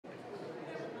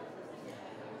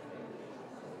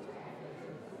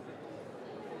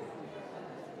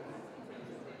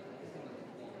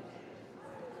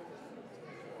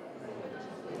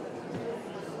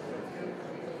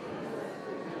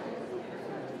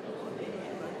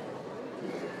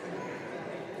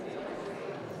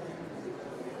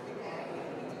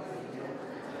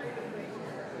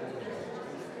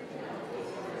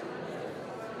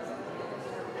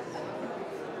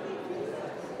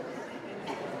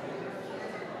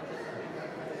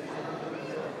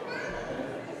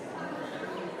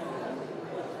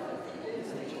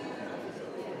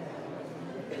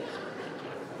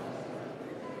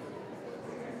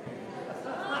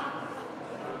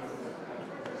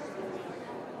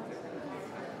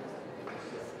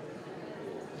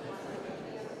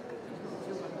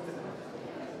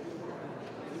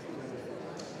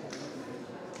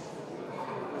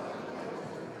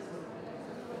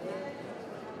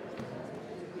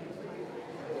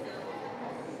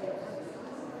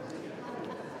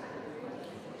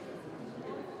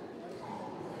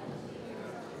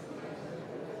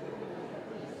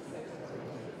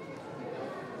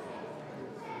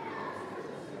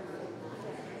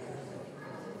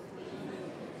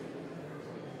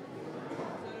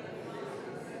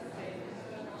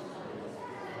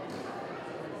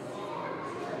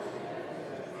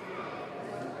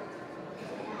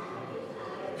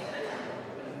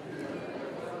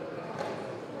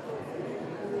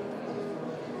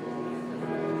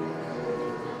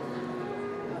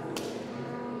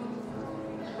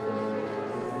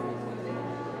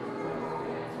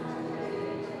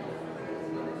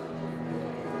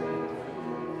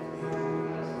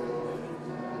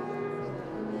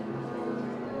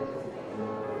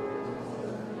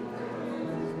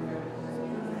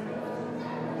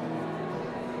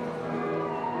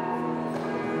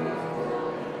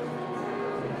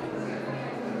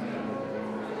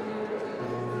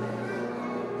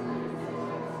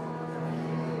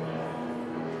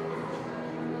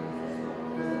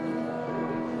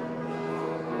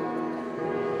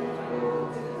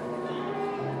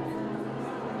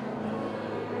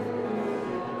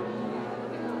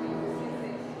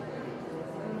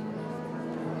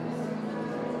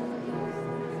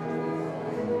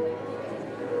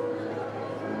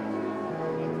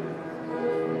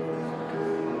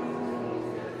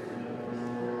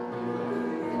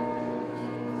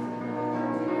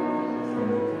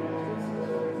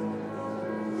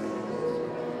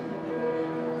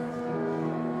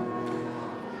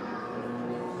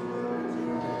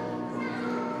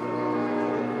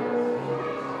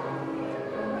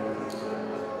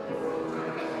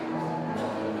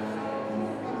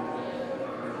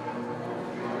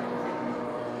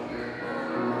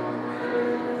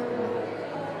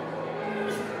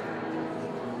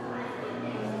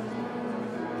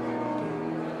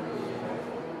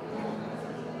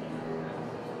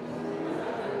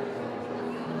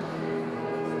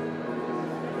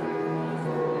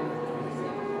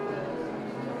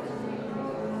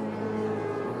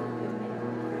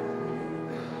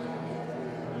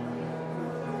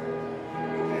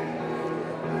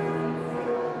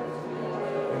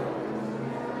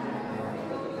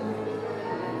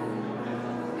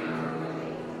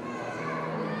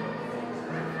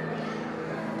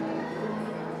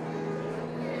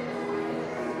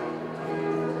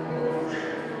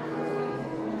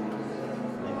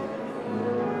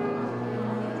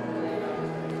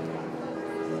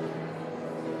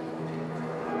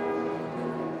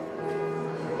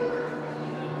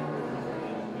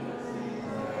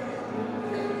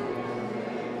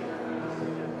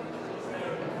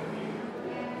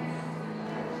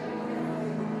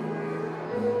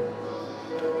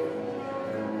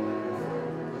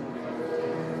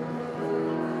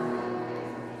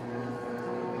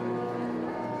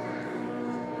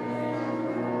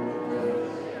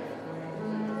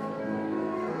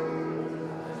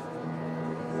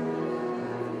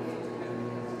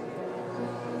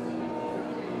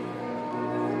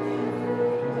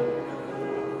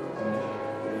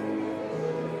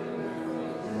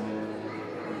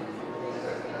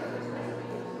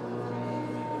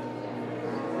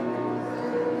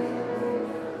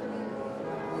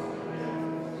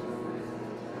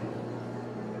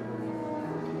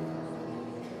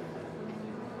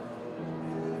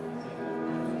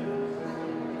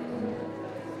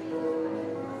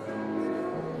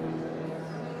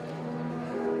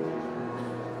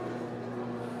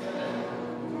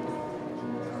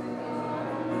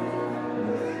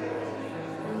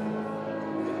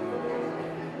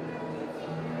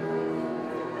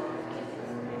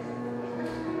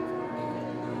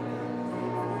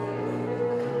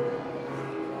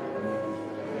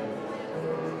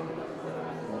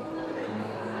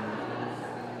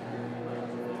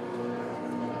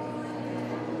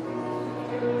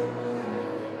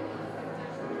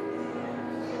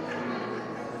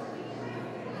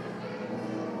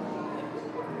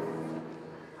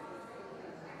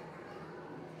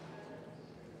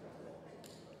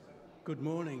Good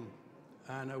morning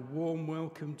and a warm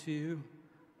welcome to you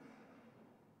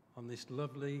on this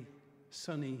lovely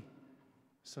sunny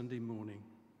Sunday morning.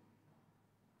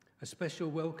 A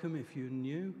special welcome if you're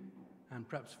new and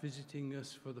perhaps visiting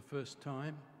us for the first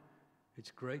time. It's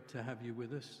great to have you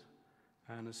with us,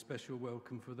 and a special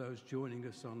welcome for those joining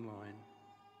us online.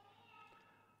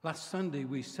 Last Sunday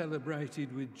we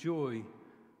celebrated with joy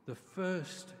the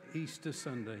first Easter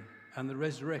Sunday and the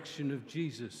resurrection of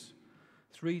Jesus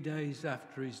 3 days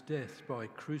after his death by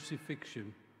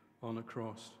crucifixion on a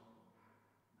cross.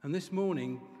 And this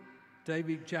morning,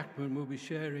 Chapman will be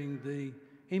sharing the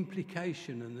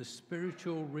implication and the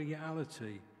spiritual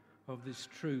reality of this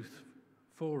truth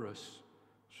for us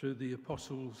through the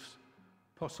Apostle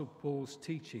Paul's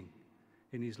teaching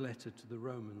in his letter to the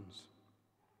Romans.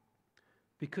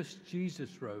 Because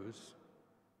Jesus rose,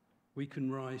 we can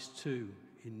rise too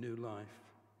in new life.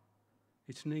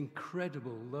 It's an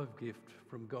incredible love gift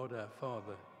from God our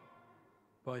Father.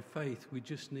 By faith, we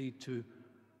just need to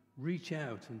reach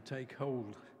out and take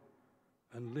hold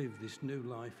and live this new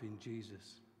life in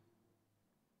Jesus.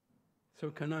 So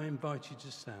can I invite you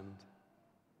to stand?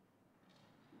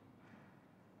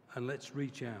 And let's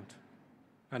reach out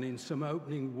and in some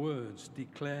opening words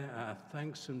declare our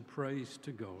thanks and praise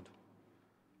to God.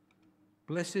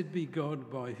 Blessed be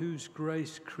God, by whose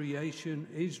grace creation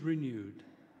is renewed,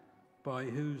 by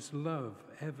whose love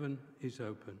heaven is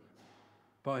open,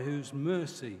 by whose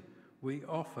mercy we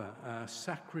offer our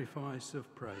sacrifice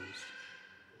of praise.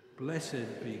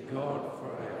 Blessed be God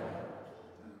forever.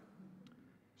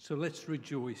 So let's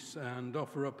rejoice and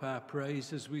offer up our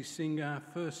praise as we sing our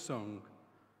first song.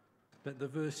 Let the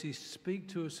verses speak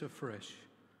to us afresh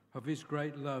of his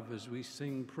great love as we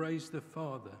sing, praise the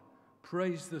Father,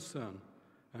 praise the Son,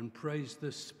 and praise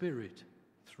the Spirit,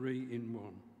 3 in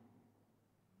 1.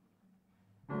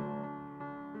 Oh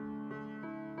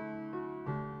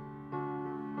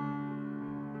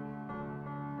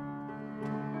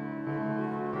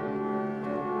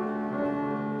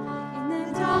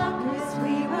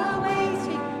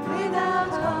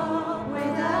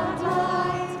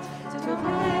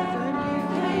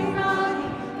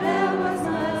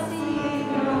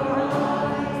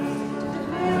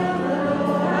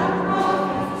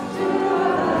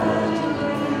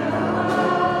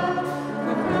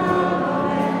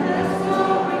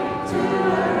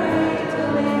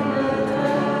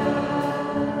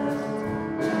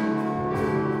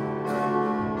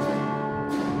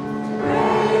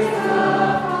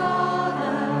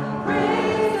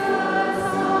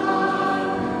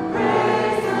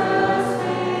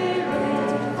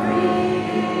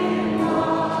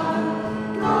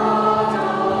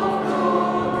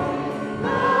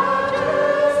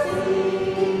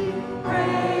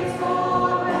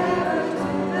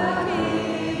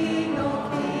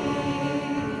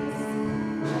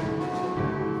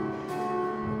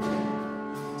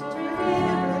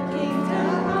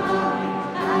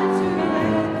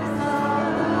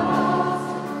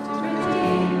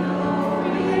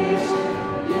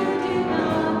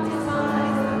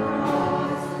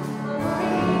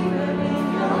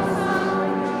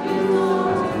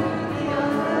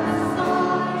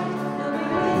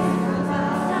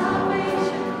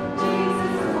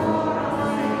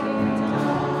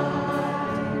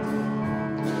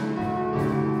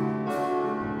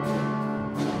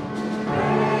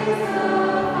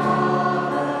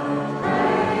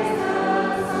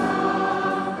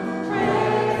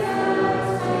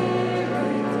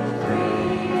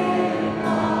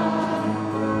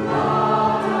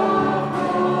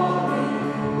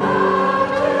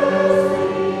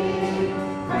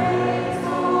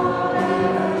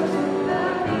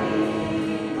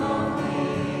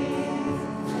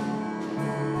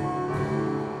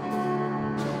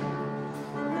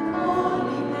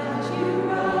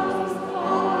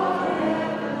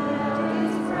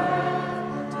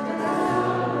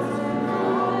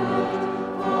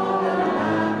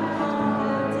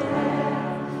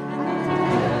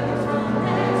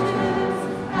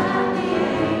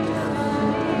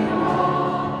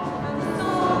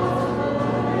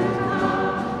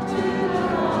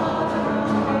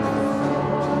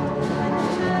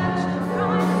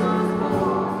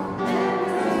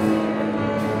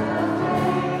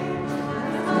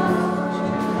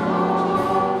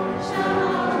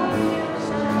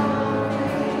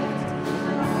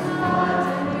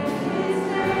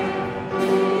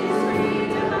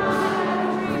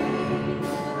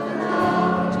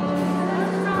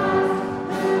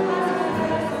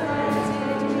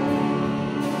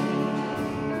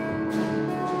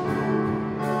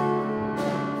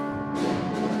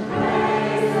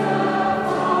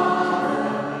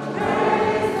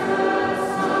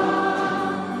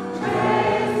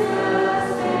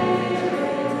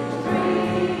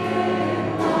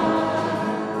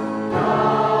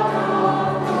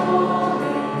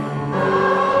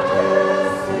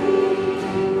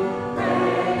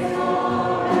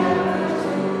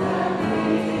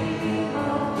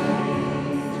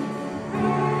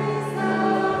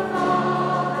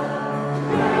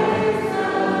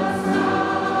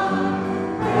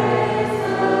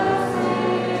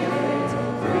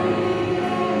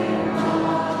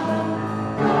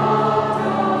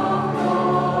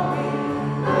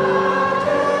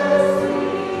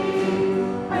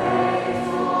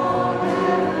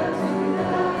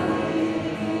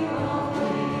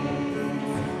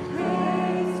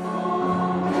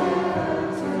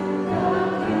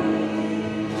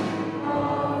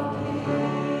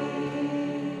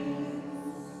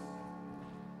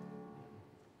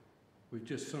We've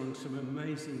just sung some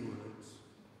amazing words.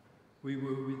 We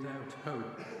were without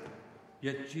hope,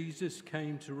 yet Jesus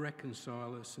came to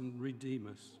reconcile us and redeem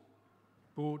us,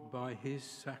 bought by his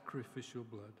sacrificial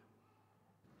blood.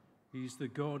 He's the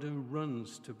God who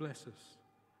runs to bless us,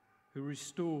 who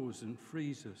restores and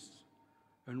frees us,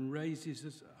 and raises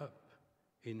us up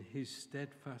in his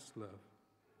steadfast love.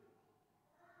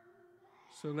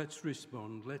 So let's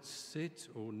respond. Let's sit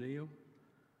or kneel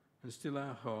and still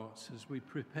our hearts as we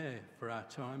prepare for our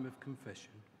time of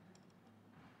confession.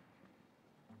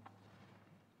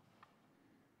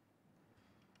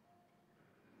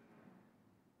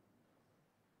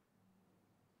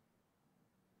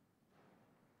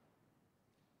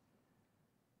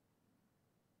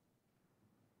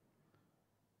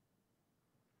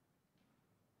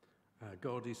 Our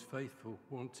God is faithful,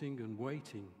 wanting and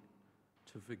waiting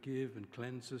to forgive and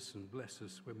cleanse us and bless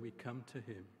us when we come to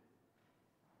him.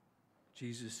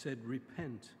 Jesus said,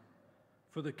 "Repent,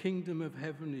 for the kingdom of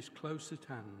heaven is close at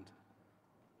hand."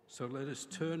 So let us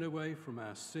turn away from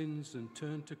our sins and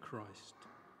turn to Christ,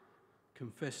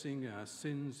 confessing our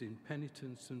sins in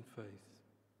penitence and faith.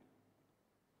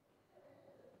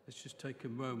 Let's just take a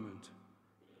moment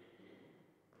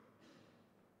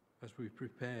as we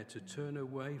prepare to turn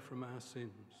away from our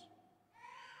sins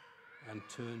and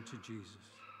turn to Jesus.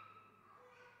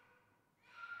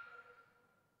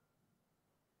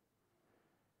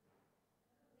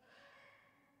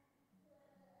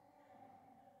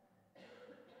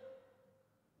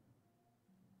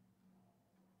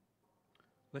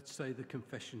 Let's say the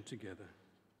confession together.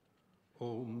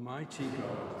 Almighty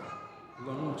God,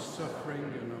 long-suffering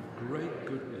and of great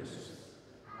goodness,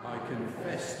 I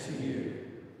confess to you,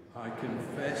 I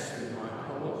confess with my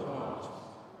whole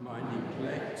heart my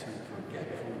neglect and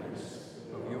forgetfulness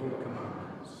of your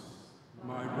commandments,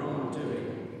 my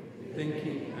wrongdoing,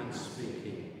 thinking and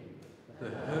speaking, the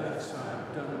hurts I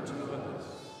have done to others,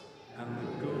 and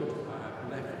the good I have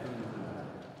left undone.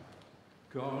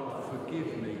 God,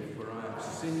 forgive me, for I have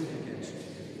sinned against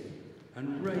you,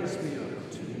 and raise me up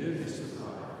to newness of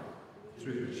life,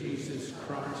 through Jesus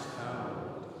Christ our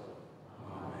Lord.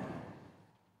 Amen.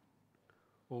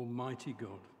 Almighty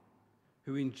God,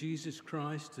 who in Jesus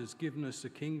Christ has given us a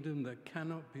kingdom that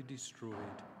cannot be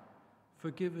destroyed,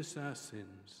 forgive us our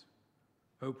sins,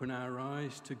 open our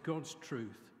eyes to God's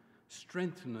truth,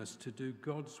 strengthen us to do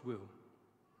God's will,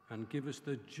 and give us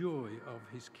the joy of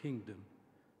his kingdom,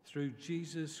 through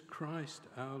Jesus Christ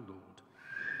our Lord.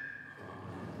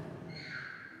 Amen.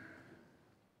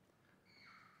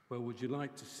 Well, would you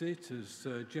like to sit as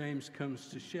James comes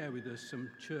to share with us some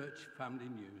church family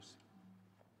news?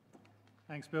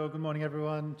 Thanks, Bill. Good morning,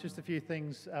 everyone. Just a few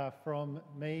things from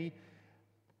me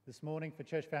this morning for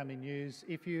Church Family News.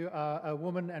 If you are a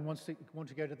woman and want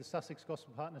to go to the Sussex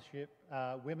Gospel Partnership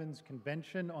Women's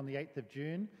Convention on the 8th of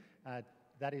June,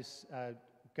 that is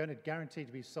going to guarantee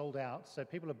to be sold out, so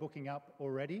people are booking up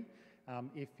already.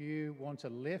 If you want a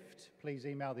lift, please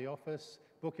email the office,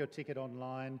 book your ticket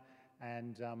online,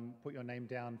 and put your name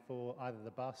down for either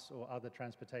the bus or other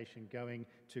transportation going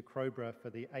to Crowborough for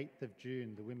the 8th of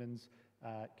June, the Women's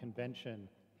Convention.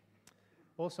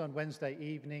 Also on Wednesday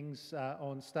evenings,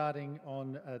 starting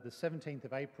on the 17th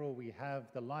of April, we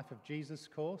have the Life of Jesus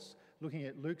course, looking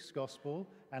at Luke's Gospel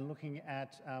and looking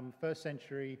at first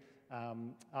century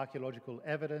archaeological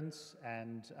evidence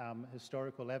and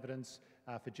historical evidence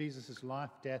for Jesus'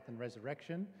 life, death and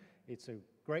resurrection. It's a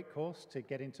great course to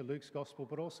get into Luke's Gospel,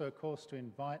 but also a course to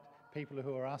invite people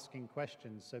who are asking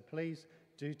questions. So please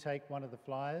do take one of the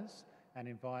flyers and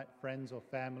invite friends or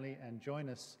family and join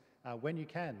us when you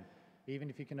can. Even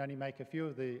if you can only make a few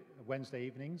of the Wednesday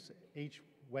evenings, each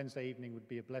Wednesday evening would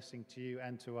be a blessing to you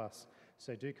and to us.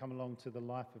 So do come along to the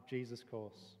Life of Jesus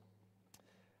course.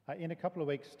 In a couple of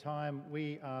weeks' time,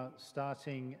 we are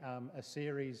starting a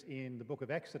series in the book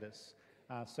of Exodus.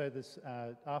 So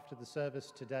after the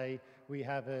service today, we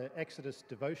have an Exodus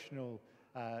devotional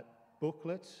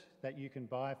booklet that you can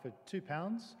buy for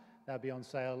 £2. That'll be on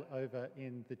sale over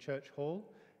in the church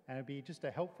hall. And it'll be just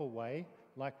a helpful way,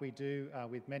 like we do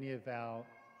with many of our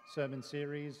sermon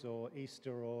series or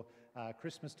Easter or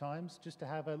Christmas times, just to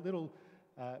have a little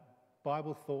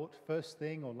Bible thought, first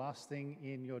thing or last thing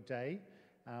in your day.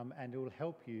 And it will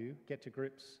help you get to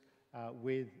grips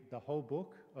with the whole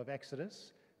book of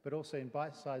Exodus, but also in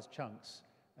bite-sized chunks,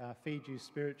 feed you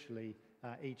spiritually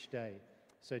each day.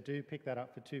 So do pick that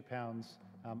up for £2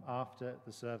 after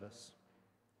the service.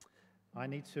 I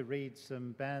need to read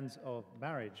some bands of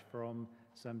marriage from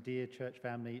some dear church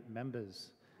family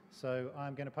members. So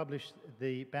I'm going to publish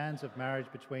the bands of marriage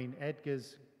between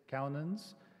Edgar's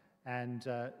Calnans and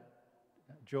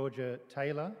Georgia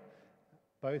Taylor.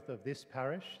 both of this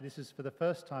parish. This is for the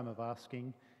first time of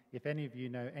asking. If any of you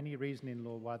know any reason in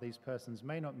law why these persons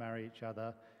may not marry each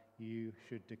other, you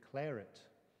should declare it.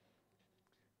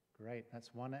 Great, that's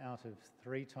 1 out of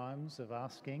 3 times of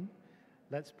asking.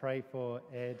 Let's pray for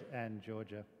Ed and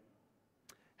Georgia.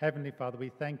 Heavenly Father, we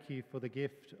thank you for the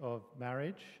gift of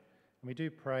marriage. And we do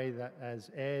pray that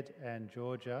as Ed and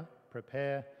Georgia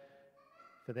prepare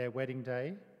for their wedding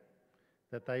day,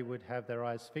 that they would have their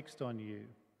eyes fixed on you.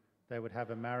 They would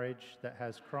have a marriage that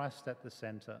has Christ at the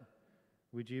centre.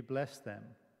 Would you bless them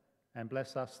and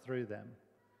bless us through them?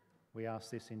 We ask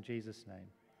this in Jesus' name.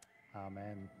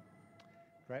 Amen.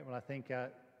 Great. Well, I think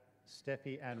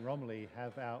Steffi and Romilly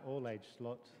have our all-age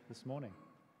slot this morning.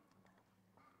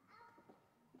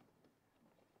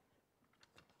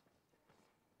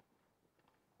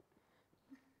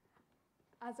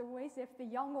 As always, if the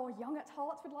young or young at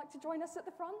heart would like to join us at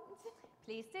the front,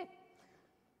 please do.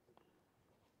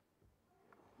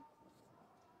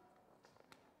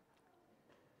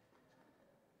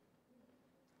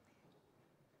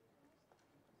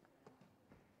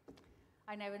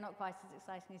 I know we're not quite as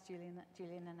exciting as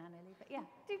Julian and Anneli, but yeah,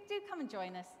 do come and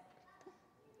join us.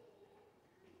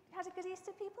 Had a good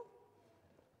Easter, people?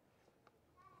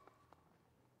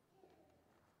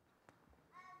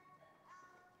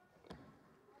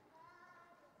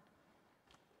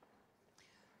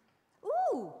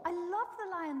 Ooh, I love The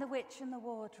Lion, the Witch and the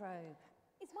Wardrobe.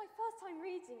 It's my first time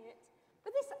reading it,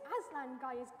 but this Aslan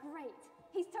guy is great.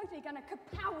 He's totally going to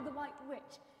kapow the White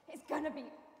Witch. It's going to be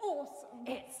awesome.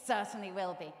 It certainly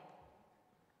will be.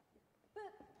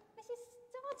 But this is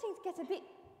starting to get a bit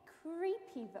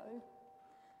creepy, though.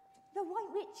 The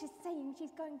White Witch is saying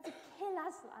she's going to kill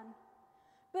Aslan,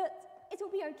 but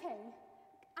it'll be okay.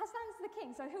 Aslan's the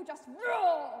king, so he'll just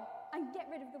roar and get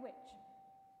rid of the witch.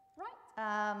 Right?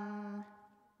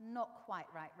 Not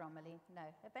quite right, Romilly. No.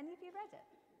 Have any of you read it?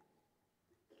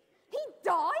 He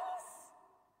dies?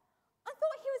 I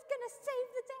thought he was going to save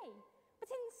the day, but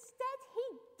instead he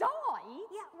died?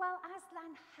 Yeah, well,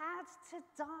 Aslan had to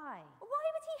die. Why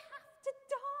would he have to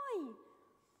die?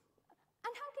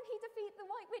 And how can he defeat the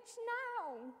White Witch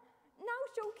now? Now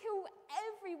she'll kill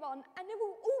everyone, and it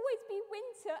will always be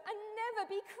winter and never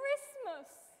be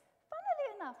Christmas. Funnily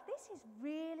enough, this is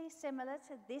really similar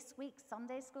to this week's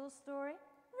Sunday school story.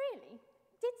 Really?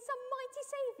 Did some mighty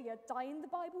saviour die in the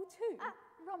Bible too?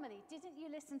 Romilly, didn't you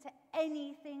listen to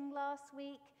anything last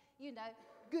week? You know,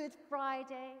 Good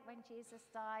Friday when Jesus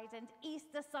died, and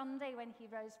Easter Sunday when he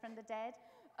rose from the dead.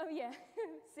 Oh yeah,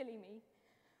 silly me.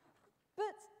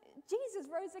 But Jesus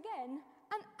rose again,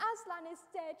 and Aslan is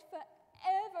dead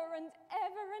forever and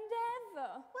ever and ever.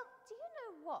 Well, do you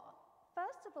know what?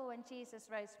 First of all, when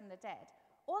Jesus rose from the dead,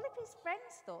 all of his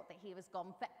friends thought that he was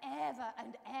gone forever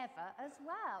and ever as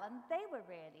well, and they were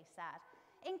really sad,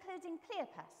 including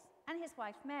Cleopas and his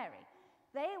wife Mary.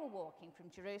 They were walking from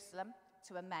Jerusalem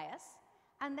to Emmaus,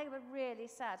 and they were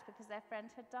really sad because their friend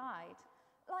had died.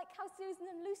 Like how Susan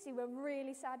and Lucy were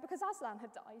really sad because Aslan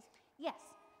had died. Yes,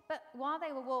 but while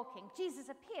they were walking,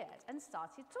 Jesus appeared and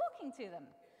started talking to them.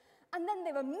 And then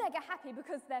they were mega happy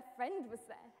because their friend was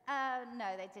there.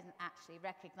 No, they didn't actually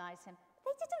recognize him.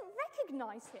 They didn't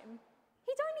recognize him.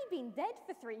 He'd only been dead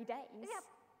for 3 days. Yeah,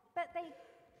 but they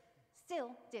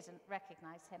still didn't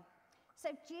recognize him.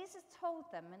 So Jesus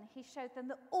told them, and he showed them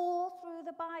that all through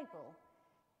the Bible,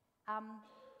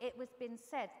 it was been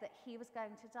said that he was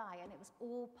going to die, and it was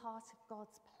all part of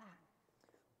God's plan.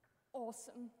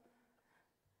 Awesome.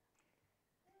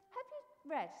 Have you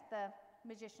read The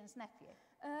Magician's Nephew?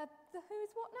 The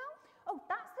Who's What Now? Oh,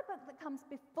 that's the book that comes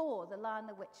before The Lion,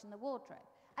 the Witch and the Wardrobe.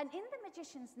 And in The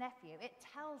Magician's Nephew, it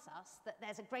tells us that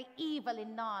there's a great evil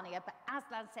in Narnia, but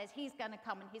Aslan says he's going to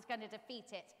come and he's going to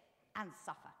defeat it and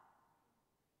suffer.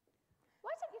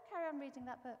 Why don't you carry on reading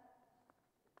that book?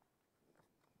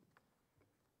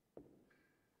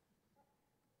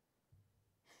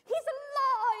 He's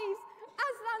alive!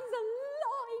 Aslan's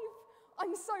alive!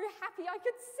 I'm so happy I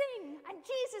could sing. And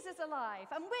Jesus is alive,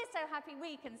 and we're so happy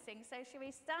we can sing. So shall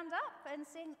we stand up and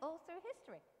sing all through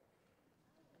history?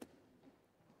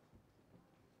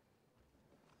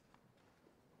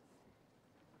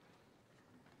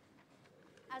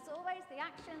 As always, the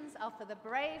actions are for the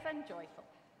brave and joyful.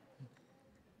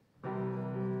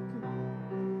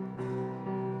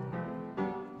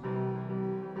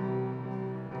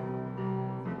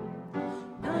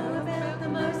 Noah built the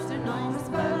most enormous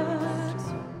boat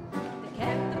that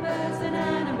kept the birds and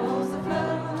animals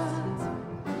afloat.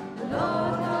 The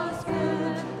Lord was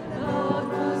good, the Lord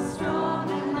was strong,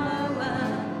 and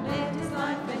Noah lived his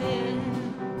life within.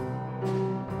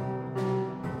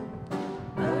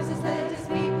 Moses led his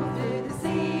people through the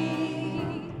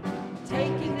sea,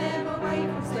 taking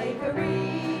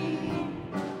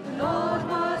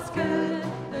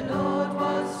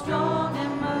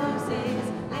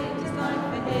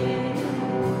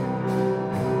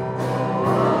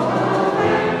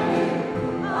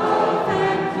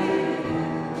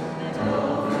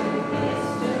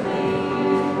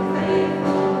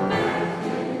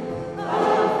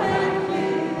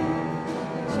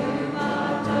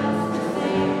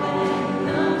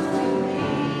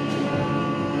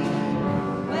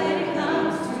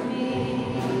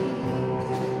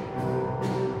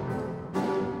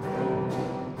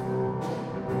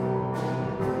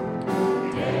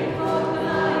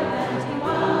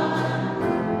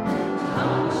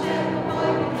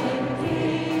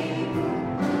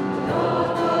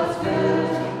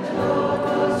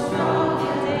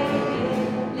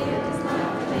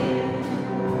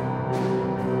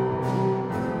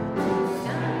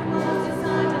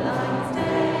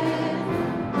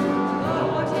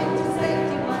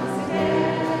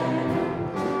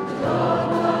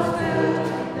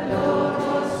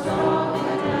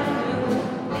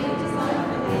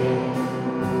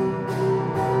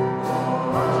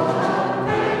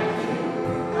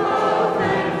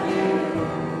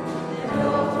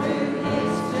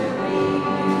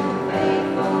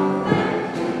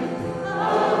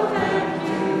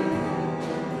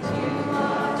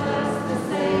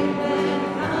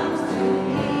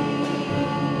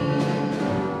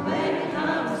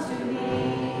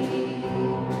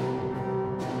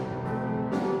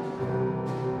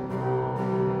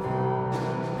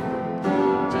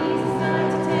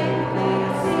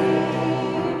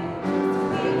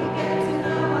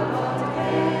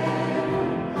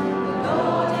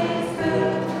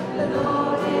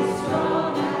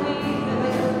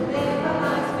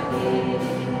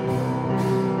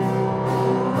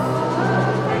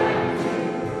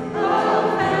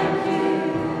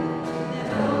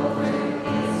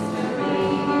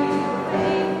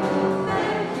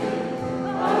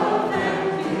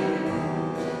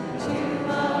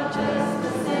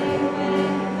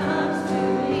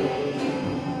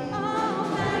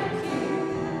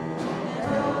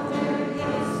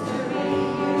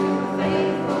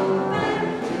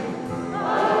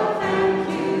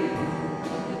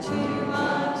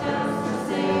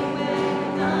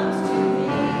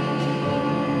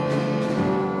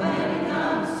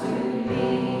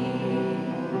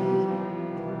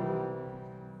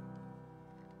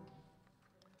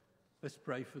Let's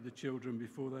pray for the children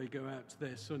before they go out to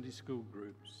their Sunday school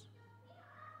groups.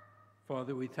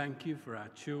 Father, we thank you for our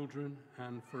children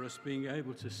and for us being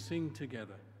able to sing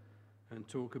together and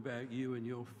talk about you and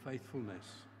your faithfulness.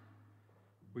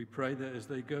 We pray that as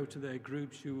they go to their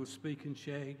groups, you will speak and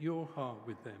share your heart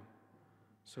with them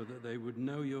so that they would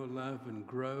know your love and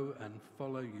grow and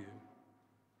follow you.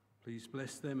 Please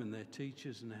bless them and their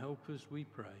teachers and helpers, we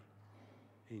pray.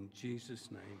 In Jesus'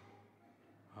 name,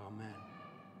 amen.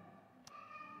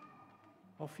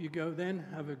 Off you go then.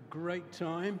 Have a great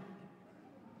time.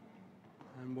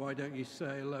 And why don't you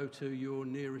say hello to your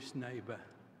nearest neighbour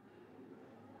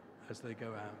as they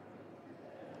go out?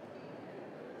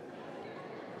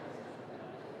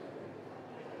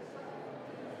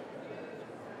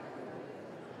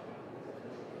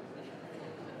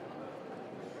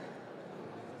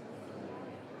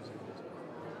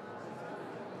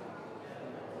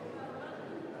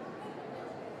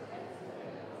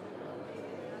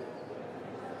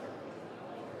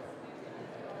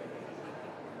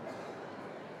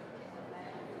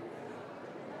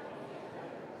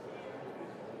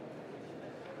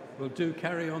 We'll do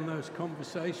carry on those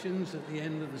conversations at the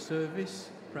end of the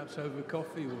service, perhaps over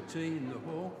coffee or tea in the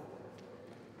hall.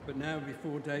 But now,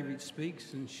 before David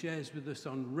speaks and shares with us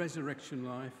on resurrection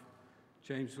life,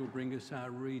 James will bring us our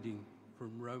reading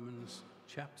from Romans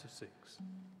chapter 6.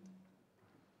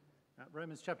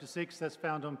 Romans chapter 6, that's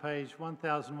found on page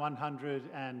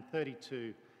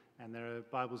 1132, and there are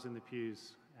Bibles in the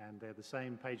pews, and they're the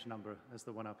same page number as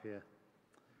the one up here.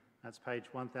 That's page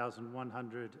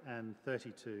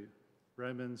 1132.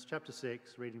 Romans chapter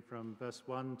 6, reading from verse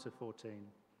 1 to 14.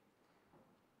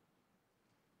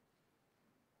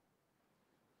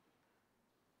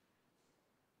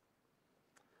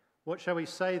 What shall we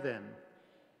say then?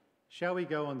 Shall we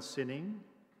go on sinning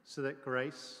so that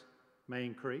grace may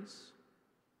increase?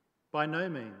 By no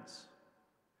means.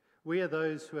 We are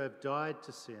those who have died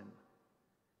to sin.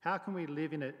 How can we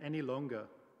live in it any longer?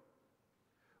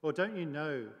 Or don't you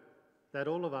know that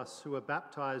all of us who were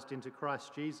baptized into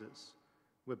Christ Jesus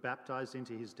were baptized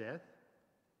into his death?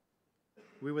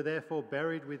 We were therefore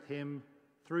buried with him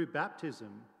through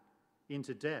baptism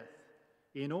into death,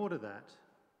 in order that,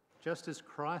 just as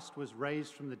Christ was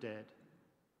raised from the dead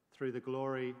through the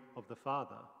glory of the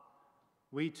Father,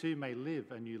 we too may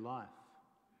live a new life.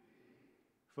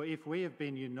 For if we have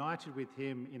been united with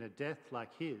him in a death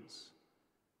like his,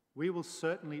 we will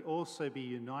certainly also be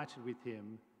united with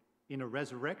him in a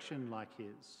resurrection like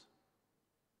his.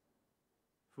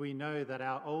 For we know that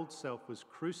our old self was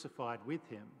crucified with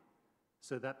him,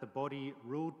 so that the body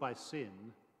ruled by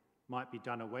sin might be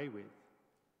done away with,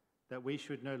 that we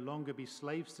should no longer be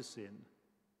slaves to sin,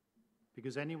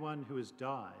 because anyone who has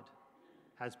died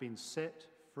has been set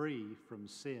free from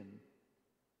sin.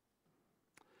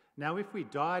 Now, if we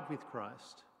died with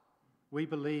Christ, we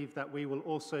believe that we will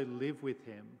also live with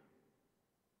him.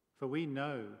 For we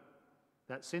know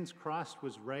that since Christ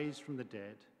was raised from the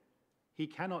dead, he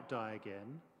cannot die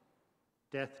again.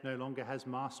 Death no longer has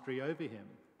mastery over him.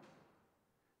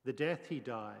 The death he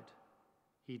died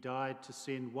to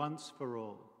sin once for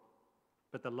all.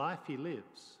 But the life he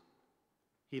lives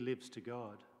to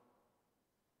God.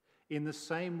 In the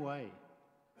same way,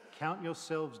 count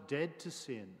yourselves dead to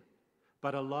sin,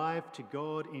 but alive to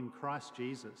God in Christ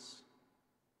Jesus.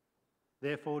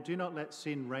 Therefore, do not let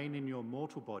sin reign in your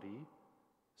mortal body,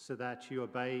 so that you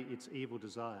obey its evil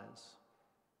desires.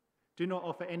 Do not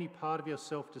offer any part of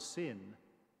yourself to sin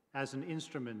as an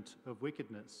instrument of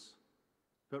wickedness,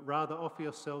 but rather offer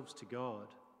yourselves to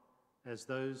God as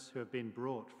those who have been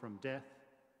brought from death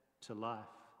to life,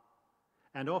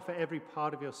 and offer every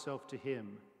part of yourself to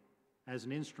him as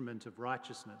an instrument of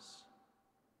righteousness.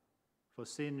 For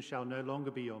sin shall no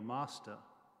longer be your master,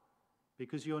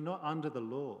 because you are not under the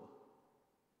law,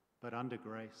 but under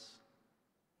grace.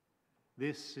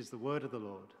 This is the word of the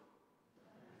Lord. Thank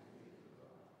you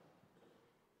very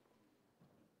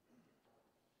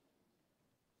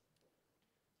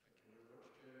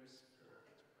much, James. Let's pray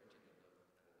together and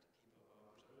keep our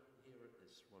Bibles open here at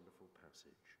this wonderful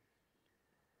passage.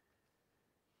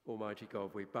 Almighty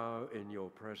God, we bow in your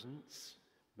presence.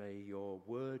 May your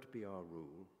word be our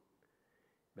rule.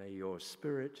 May your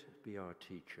spirit be our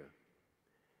teacher.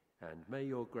 And may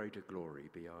your greater glory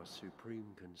be our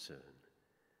supreme concern.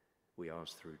 We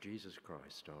ask through Jesus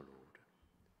Christ our Lord.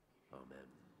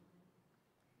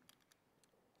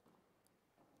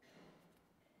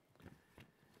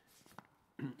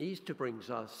 Amen. Easter brings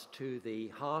us to the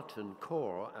heart and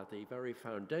core, at the very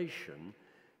foundation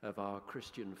of our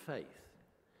Christian faith.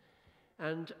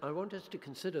 And I want us to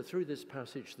consider through this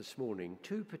passage this morning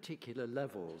two particular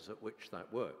levels at which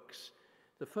that works.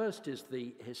 The first is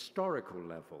the historical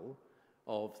level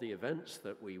of the events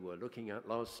that we were looking at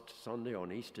last Sunday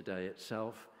on Easter Day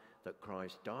itself, that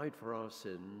Christ died for our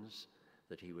sins,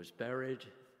 that he was buried,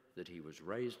 that he was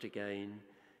raised again,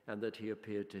 and that he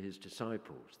appeared to his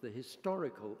disciples. The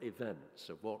historical events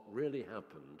of what really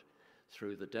happened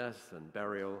through the death and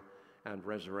burial and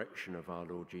resurrection of our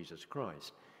Lord Jesus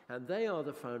Christ. And they are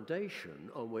the foundation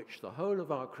on which the whole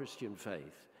of our Christian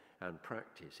faith and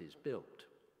practice is built.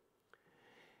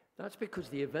 That's because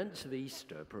the events of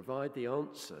Easter provide the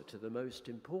answer to the most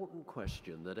important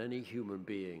question that any human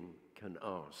being can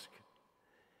ask.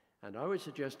 And I would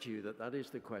suggest to you that that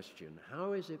is the question: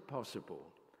 how is it possible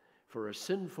for a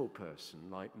sinful person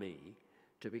like me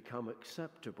to become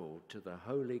acceptable to the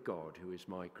holy God who is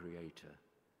my creator?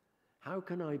 How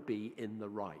can I be in the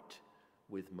right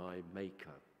with my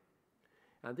Maker?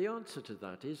 And the answer to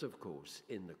that is, of course,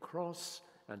 in the cross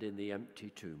and in the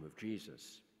empty tomb of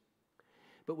Jesus.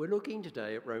 But we're looking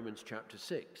today at Romans chapter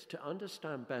 6 to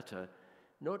understand better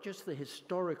not just the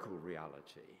historical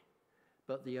reality,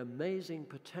 but the amazing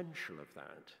potential of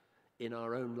that in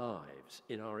our own lives,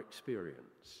 in our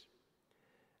experience.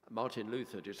 Martin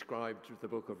Luther described the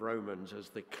book of Romans as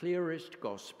the clearest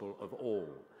gospel of all.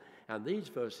 And these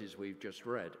verses we've just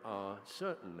read are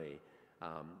certainly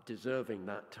deserving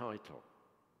that title.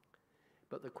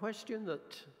 But the question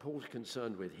that Paul's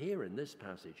concerned with here in this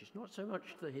passage is not so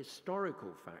much the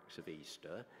historical facts of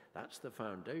Easter, that's the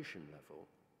foundation level,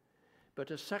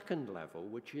 but a second level,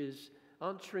 which is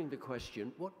answering the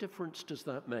question, what difference does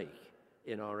that make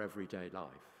in our everyday life?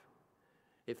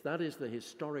 If that is the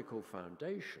historical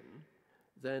foundation,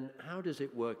 then how does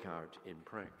it work out in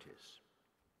practice?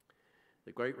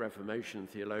 The great Reformation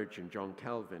theologian John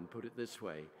Calvin put it this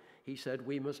way. He said,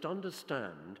 we must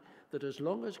understand that as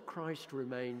long as Christ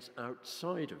remains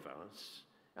outside of us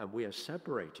and we are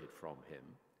separated from him,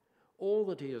 all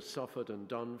that he has suffered and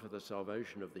done for the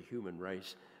salvation of the human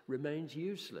race remains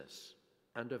useless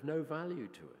and of no value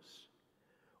to us.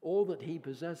 All that he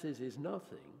possesses is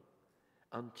nothing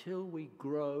until we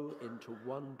grow into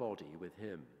one body with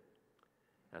him.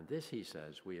 And this, he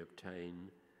says, we obtain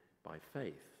by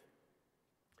faith.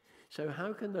 So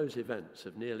how can those events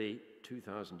of nearly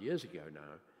 2,000 years ago now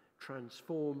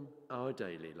transform our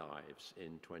daily lives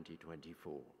in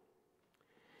 2024?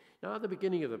 Now, at the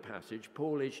beginning of the passage,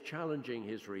 Paul is challenging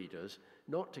his readers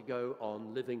not to go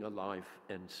on living a life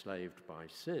enslaved by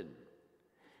sin.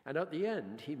 And at the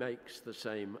end, he makes the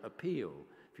same appeal.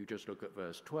 If you just look at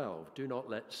verse 12, do not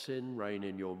let sin reign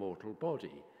in your mortal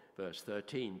body. Verse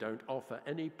 13, don't offer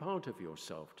any part of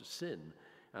yourself to sin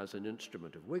as an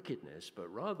instrument of wickedness, but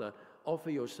rather offer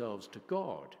yourselves to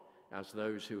God as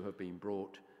those who have been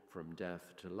brought from death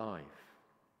to life.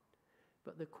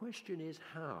 But the question is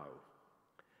how?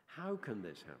 How can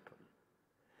this happen?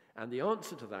 And the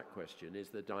answer to that question is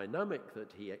the dynamic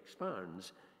that he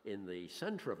expounds in the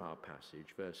center of our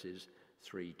passage, verses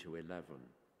 3 to 11.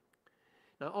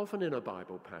 Now, often in a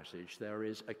Bible passage, there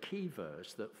is a key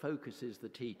verse that focuses the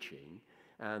teaching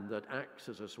and that acts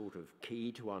as a sort of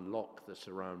key to unlock the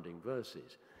surrounding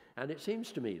verses. And it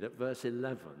seems to me that verse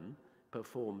 11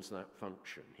 performs that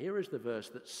function. Here is the verse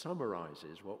that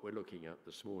summarizes what we're looking at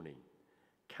this morning.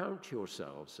 Count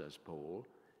yourselves, says Paul,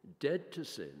 dead to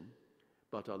sin,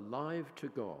 but alive to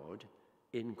God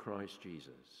in Christ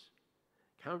Jesus.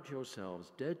 Count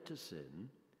yourselves dead to sin,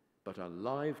 but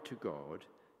alive to God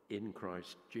in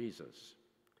Christ Jesus.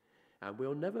 And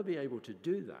we'll never be able to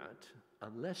do that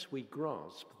unless we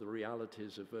grasp the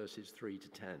realities of verses 3 to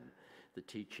 10, the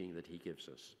teaching that he gives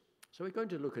us. So we're going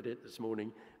to look at it this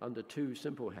morning under two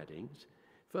simple headings.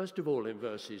 First of all, in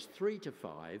verses 3 to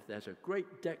 5, there's a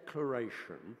great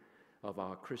declaration of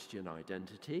our Christian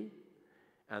identity.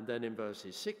 And then in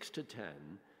verses 6 to 10,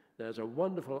 there's a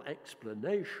wonderful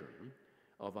explanation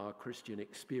of our Christian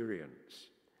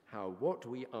experience, how what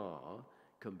we are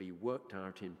can be worked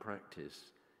out in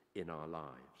practice in our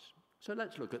lives. So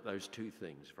let's look at those two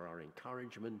things for our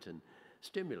encouragement and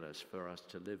stimulus for us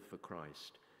to live for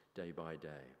Christ day by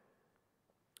day.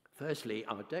 Firstly,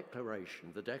 our declaration,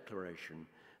 the declaration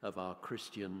of our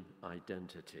Christian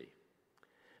identity.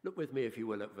 Look with me, if you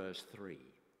will, at verse 3.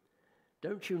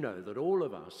 Don't you know that all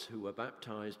of us who were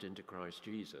baptized into Christ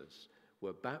Jesus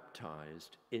were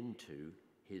baptized into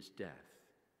his death?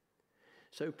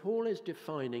 So Paul is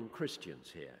defining Christians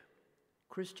here.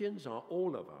 Christians are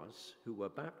all of us who were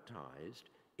baptized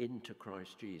into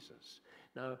Christ Jesus.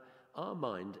 Now, our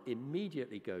mind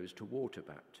immediately goes to water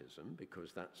baptism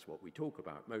because that's what we talk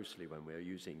about mostly when we're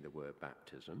using the word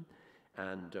baptism.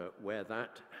 And where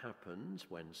that happens,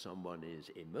 when someone is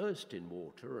immersed in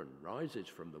water and rises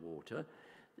from the water,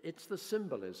 It's the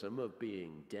symbolism of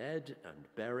being dead and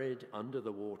buried under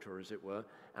the water, as it were,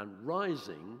 and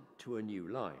rising to a new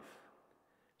life.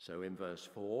 So in verse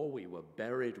 4, we were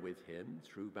buried with him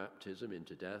through baptism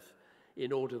into death,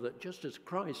 in order that just as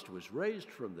Christ was raised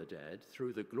from the dead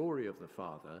through the glory of the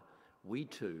Father, we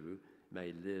too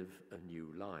may live a new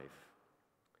life.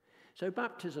 So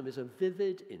baptism is a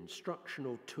vivid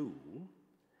instructional tool,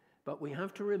 but we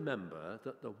have to remember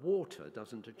that the water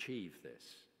doesn't achieve this.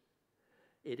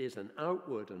 It is an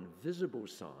outward and visible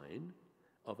sign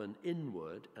of an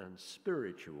inward and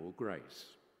spiritual grace.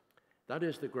 That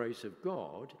is the grace of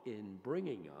God in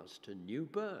bringing us to new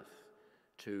birth,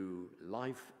 to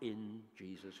life in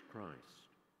Jesus Christ.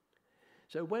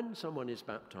 So when someone is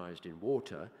baptized in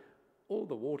water, all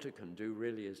the water can do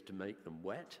really is to make them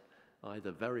wet,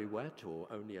 either very wet or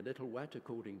only a little wet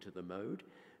according to the mode,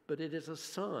 but it is a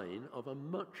sign of a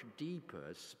much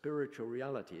deeper spiritual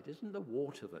reality. It isn't the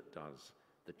water that does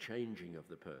the changing of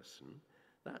the person.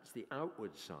 That's the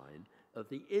outward sign of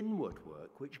the inward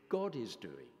work which God is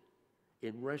doing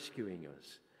in rescuing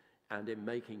us and in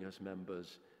making us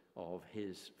members of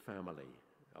his family,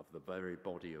 of the very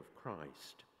body of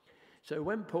Christ. So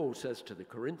when Paul says to the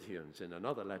Corinthians in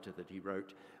another letter that he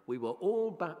wrote, we were all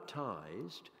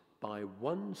baptized by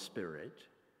one Spirit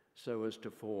so as to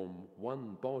form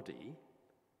one body,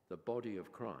 the body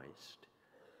of Christ,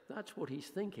 that's what he's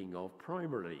thinking of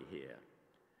primarily here.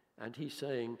 And he's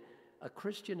saying a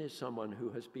Christian is someone who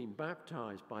has been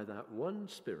baptized by that one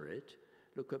Spirit,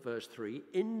 look at verse 3,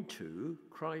 into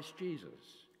Christ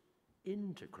Jesus.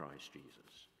 Into Christ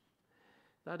Jesus.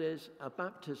 That is a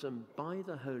baptism by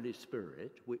the Holy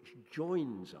Spirit which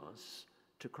joins us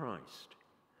to Christ,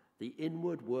 the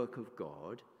inward work of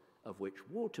God, of which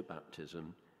water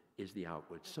baptism is the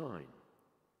outward sign.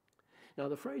 Now,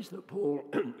 the phrase that Paul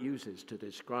uses to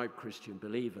describe Christian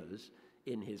believers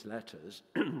in his letters,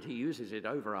 he uses it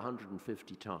over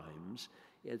 150 times.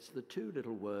 It's the two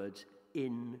little words,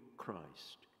 in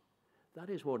Christ. That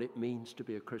is what it means to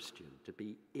be a Christian, to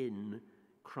be in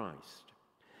Christ.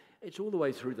 It's all the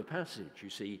way through the passage. You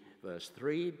see, verse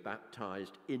 3,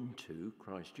 baptized into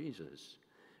Christ Jesus.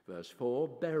 Verse 4,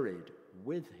 buried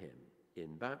with him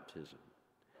in baptism.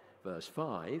 Verse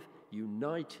 5,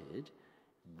 united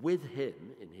with him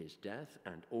in his death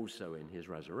and also in his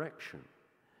resurrection.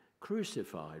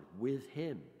 Crucified with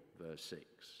him, verse 6.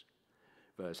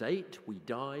 Verse 8, we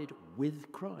died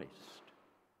with Christ.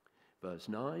 Verse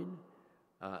 9,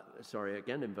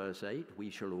 again in verse 8, we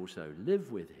shall also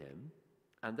live with him.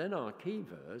 And then our key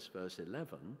verse, verse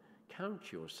 11,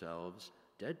 count yourselves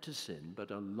dead to sin,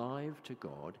 but alive to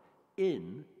God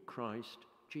in Christ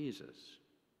Jesus.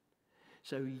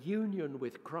 So union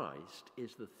with Christ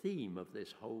is the theme of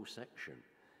this whole section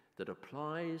that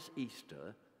applies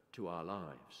Easter to our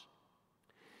lives.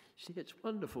 See, it's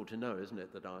wonderful to know, isn't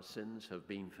it, that our sins have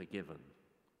been forgiven.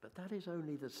 But that is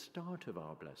only the start of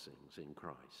our blessings in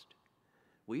Christ.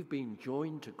 We've been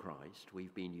joined to Christ.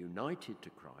 We've been united to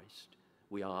Christ.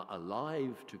 We are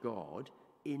alive to God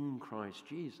in Christ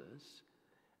Jesus.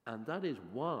 And that is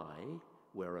why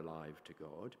we're alive to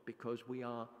God, because we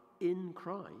are in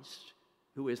Christ,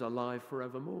 who is alive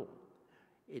forevermore.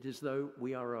 It is though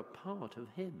we are a part of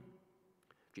him.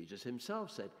 Jesus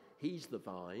himself said, he's the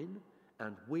vine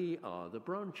and we are the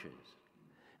branches.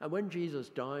 And when Jesus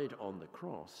died on the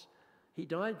cross, he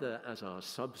died there as our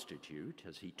substitute,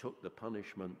 as he took the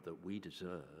punishment that we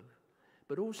deserve,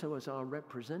 but also as our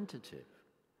representative,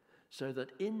 so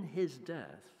that in his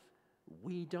death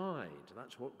we died.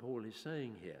 That's what Paul is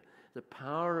saying here. The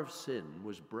power of sin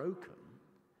was broken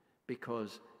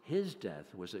because his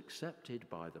death was accepted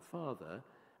by the Father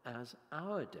as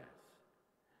our death.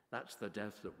 That's the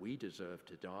death that we deserve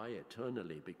to die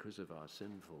eternally because of our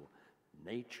sinful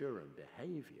nature and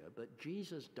behavior, but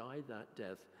Jesus died that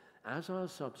death as our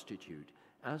substitute,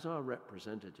 as our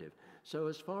representative. So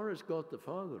as far as God the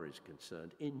Father is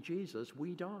concerned, in Jesus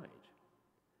we died.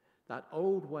 That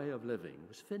old way of living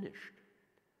was finished.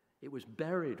 It was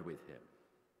buried with him.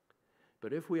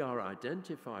 But if we are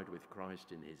identified with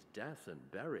Christ in his death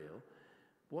and burial,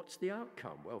 what's the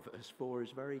outcome? Well, verse 4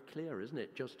 is very clear, isn't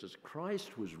it? Just as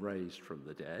Christ was raised from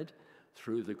the dead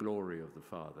through the glory of the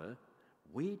Father,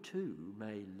 we too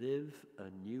may live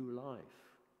a new life,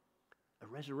 a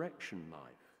resurrection life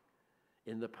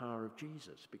in the power of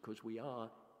Jesus, because we are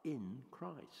in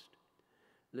Christ.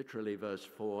 Literally, verse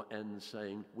 4 ends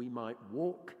saying, we might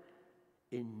walk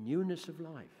in newness of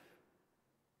life.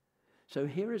 So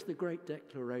here is the great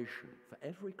declaration for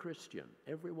every Christian,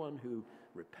 everyone who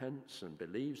repents and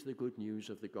believes the good news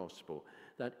of the gospel,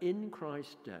 that in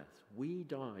Christ's death we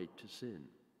died to sin.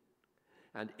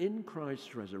 And in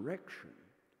Christ's resurrection,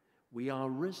 We are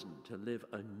risen to live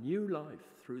a new life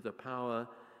through the power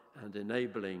and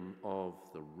enabling of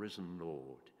the risen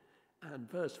Lord. And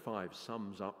verse 5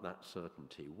 sums up that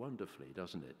certainty wonderfully,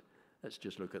 doesn't it? Let's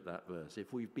just look at that verse.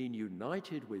 If we've been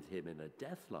united with him in a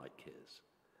death like his,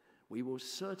 we will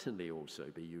certainly also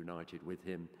be united with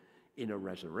him in a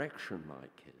resurrection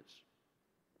like his.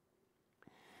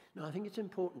 Now, I think it's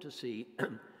important to see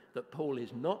that Paul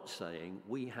is not saying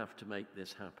we have to make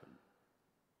this happen.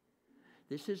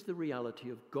 This is the reality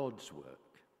of God's work.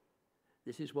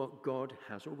 This is what God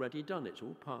has already done. It's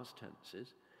all past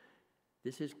tenses.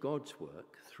 This is God's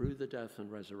work through the death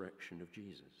and resurrection of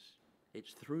Jesus.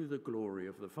 It's through the glory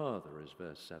of the Father, as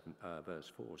verse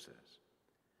 4 says.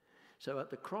 So at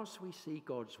the cross we see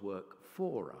God's work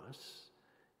for us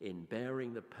in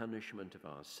bearing the punishment of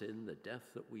our sin, the death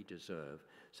that we deserve,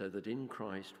 so that in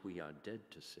Christ we are dead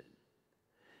to sin.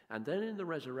 And then in the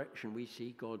resurrection we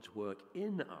see God's work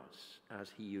in us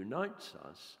as he unites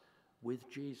us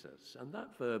with Jesus. And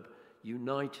that verb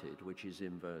united, which is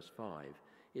in verse 5,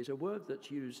 is a word that's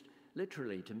used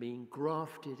literally to mean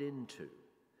grafted into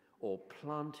or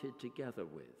planted together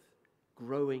with,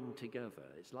 growing together.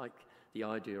 It's like the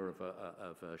idea of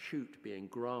a shoot being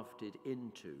grafted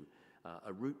into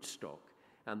a rootstock,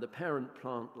 and the parent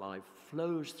plant life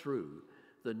flows through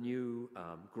the new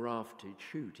grafted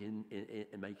shoot in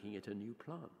making it a new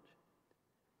plant.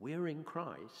 We're in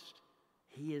Christ.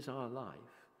 He is our life.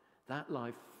 That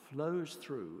life flows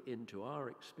through into our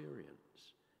experience.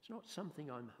 It's not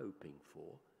something I'm hoping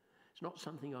for. It's not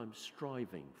something I'm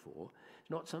striving for.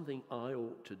 It's not something I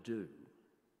ought to do.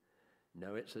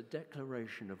 No, it's a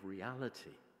declaration of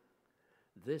reality.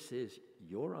 This is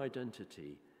your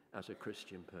identity as a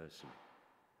Christian person.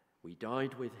 We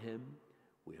died with him.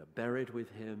 We are buried with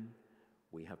him.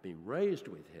 We have been raised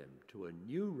with him to a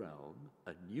new realm,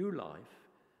 a new life.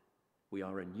 We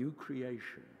are a new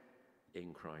creation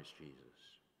in Christ Jesus.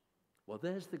 Well,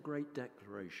 there's the great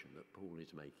declaration that Paul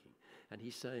is making. And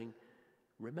he's saying,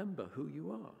 remember who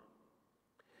you are.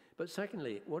 But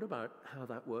secondly, what about how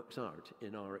that works out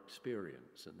in our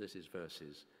experience? And this is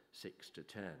verses 6 to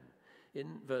 10.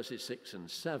 In verses 6 and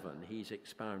 7, he's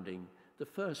expounding the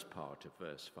first part of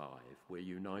verse 5. We're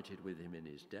united with him in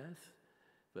his death.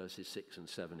 Verses 6 and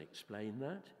 7 explain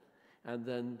that. And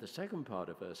then the second part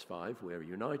of verse 5, we're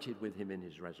united with him in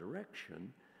his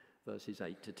resurrection. Verses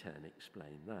 8 to 10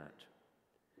 explain that.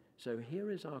 So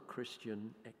here is our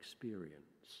Christian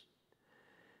experience.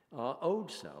 Our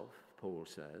old self, Paul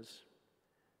says,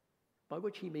 by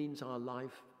which he means our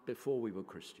life before we were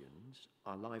Christians,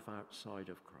 our life outside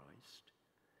of Christ.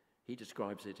 He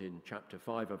describes it in chapter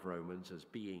 5 of Romans as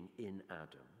being in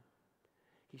Adam.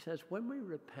 He says, when we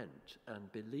repent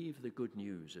and believe the good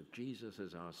news of Jesus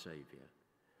as our Saviour,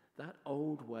 that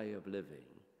old way of living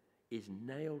is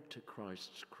nailed to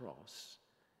Christ's cross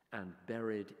and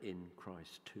buried in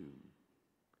Christ's tomb.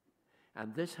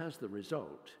 And this has the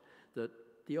result that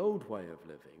the old way of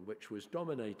living, which was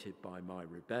dominated by my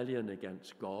rebellion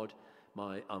against God,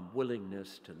 my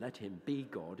unwillingness to let him be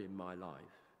God in my life,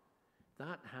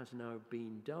 that has now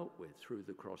been dealt with through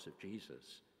the cross of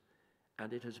Jesus.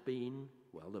 And it has been,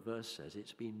 well, the verse says,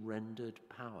 it's been rendered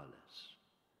powerless.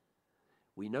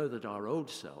 We know that our old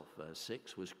self, verse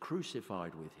 6, was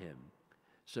crucified with him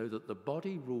so that the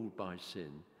body ruled by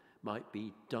sin might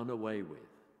be done away with,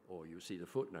 or you see the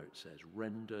footnote says,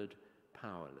 rendered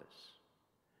powerless.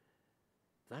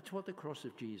 That's what the cross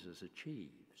of Jesus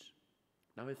achieves.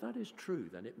 Now, if that is true,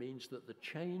 then it means that the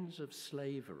chains of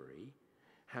slavery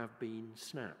have been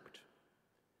snapped.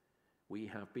 We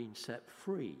have been set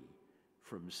free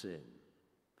from sin.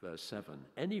 Verse 7,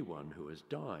 anyone who has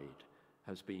died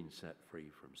has been set free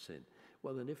from sin.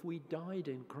 Well, then if we died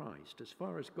in Christ, as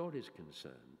far as God is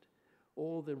concerned,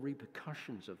 all the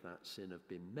repercussions of that sin have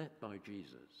been met by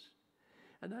Jesus.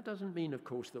 And that doesn't mean, of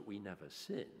course, that we never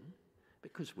sin,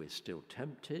 because we're still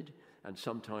tempted, and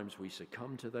sometimes we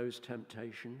succumb to those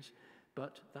temptations,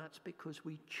 but that's because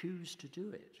we choose to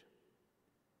do it.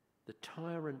 The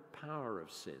tyrant power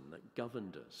of sin that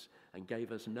governed us and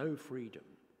gave us no freedom,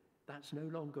 that's no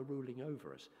longer ruling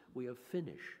over us. We have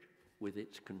finished with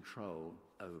its control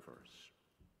over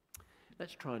us.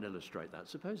 Let's try and illustrate that.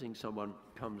 Supposing someone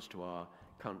comes to our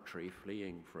country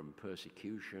fleeing from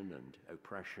persecution and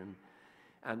oppression,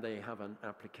 and they have an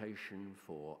application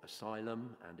for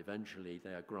asylum, and eventually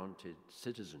they are granted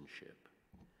citizenship.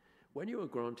 When you are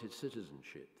granted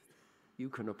citizenship, you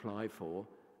can apply for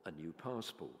a new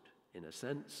passport. In a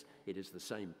sense, it is the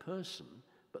same person,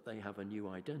 but they have a new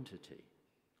identity.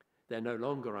 They're no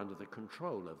longer under the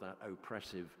control of that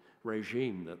oppressive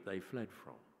regime that they fled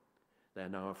from. They're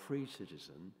now a free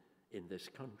citizen in this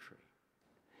country.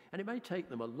 And it may take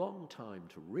them a long time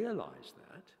to realize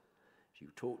that. If you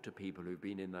talk to people who've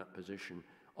been in that position,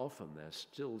 often they're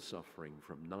still suffering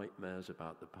from nightmares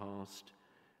about the past,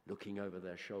 looking over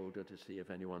their shoulder to see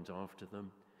if anyone's after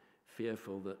them,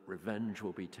 fearful that revenge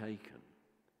will be taken.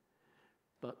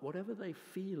 But whatever they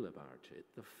feel about it,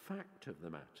 the fact of the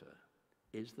matter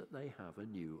is that they have a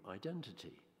new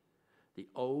identity. The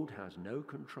old has no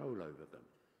control over them.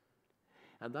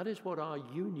 And that is what our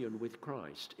union with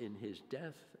Christ in his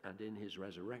death and in his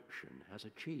resurrection has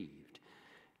achieved.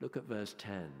 Look at verse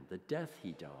 10. The death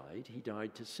he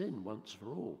died to sin once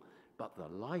for all. But the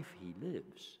life he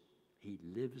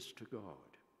lives to God.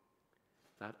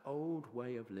 That old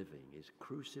way of living is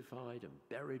crucified and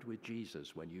buried with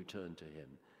Jesus when you turn to him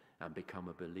and become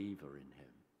a believer in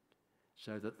him.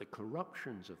 So that the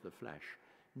corruptions of the flesh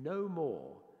no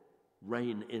more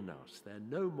reign in us. They're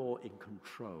no more in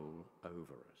control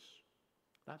over us.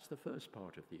 That's the first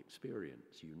part of the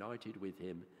experience, united with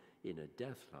him in a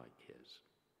death like his.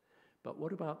 But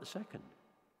what about the second?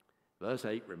 Verse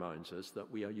 8 reminds us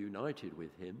that we are united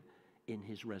with him in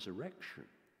his resurrection.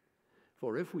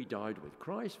 For if we died with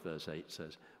Christ, verse 8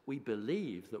 says, we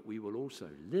believe that we will also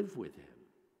live with him.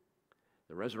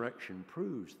 The resurrection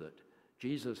proves that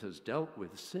Jesus has dealt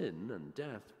with sin and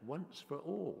death once for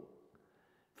all.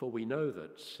 For we know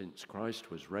that since Christ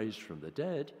was raised from the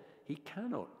dead, he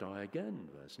cannot die again,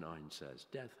 verse 9 says.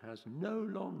 Death has no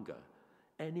longer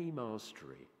any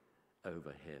mastery over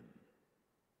him.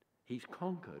 He's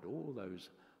conquered all those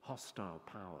hostile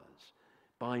powers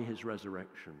by his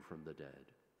resurrection from the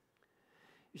dead.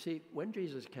 You see, when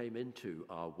Jesus came into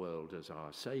our world as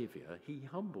our Saviour, he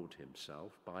humbled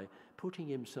himself by putting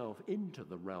himself into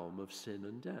the realm of sin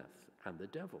and death and the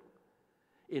devil.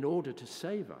 In order to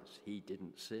save us, he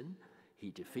didn't sin,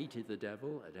 he defeated the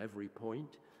devil at every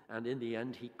point, and in the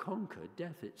end he conquered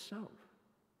death itself.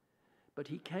 But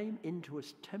he came into a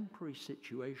temporary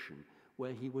situation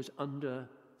where he was under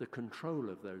the control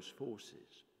of those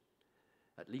forces.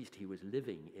 At least he was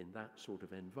living in that sort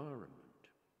of environment.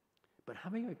 But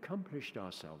having accomplished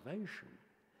our salvation,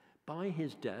 by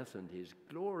his death and his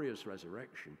glorious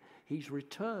resurrection, he's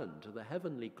returned to the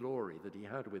heavenly glory that he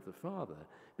had with the Father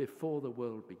before the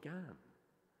world began.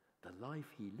 The life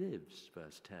he lives,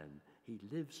 verse 10, he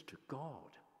lives to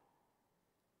God.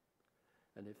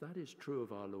 And if that is true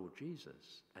of our Lord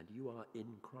Jesus, and you are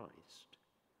in Christ,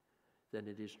 then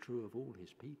it is true of all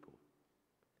his people.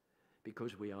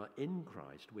 Because we are in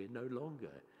Christ, we're no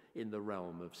longer in the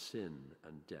realm of sin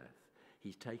and death.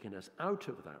 He's taken us out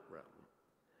of that realm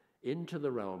into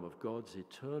the realm of God's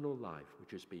eternal life,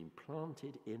 which has been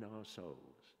planted in our souls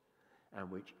and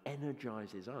which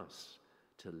energizes us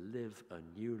to live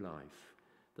a new life,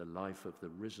 the life of the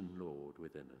risen Lord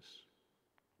within us.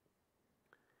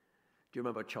 Do you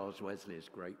remember Charles Wesley's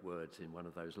great words in one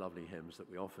of those lovely hymns that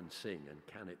we often sing, and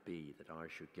can it be that I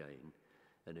should gain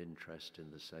an interest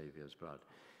in the Saviour's blood?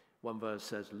 One verse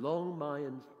says, long my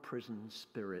imprisoned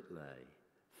spirit lay,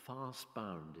 fast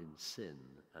bound in sin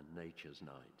and nature's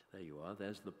night. There you are,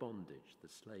 there's the bondage, the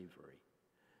slavery.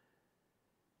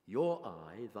 Your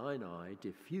eye, thine eye,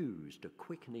 diffused a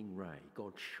quickening ray.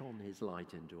 God shone his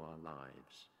light into our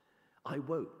lives. I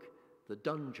woke, the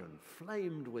dungeon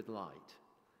flamed with light.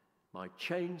 My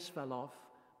chains fell off,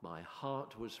 my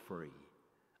heart was free.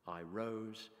 I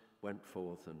rose, went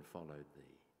forth and followed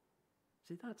thee.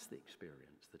 See, that's the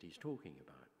experience that he's talking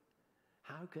about.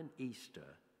 How can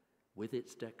Easter, with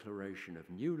its declaration of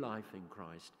new life in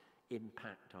Christ,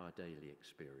 impact our daily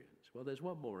experience? Well, there's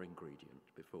one more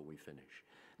ingredient before we finish.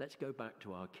 Let's go back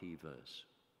to our key verse.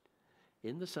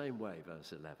 In the same way,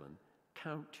 verse 11,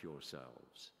 count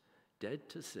yourselves dead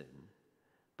to sin,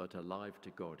 but alive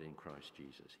to God in Christ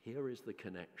Jesus. Here is the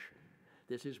connection.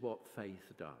 This is what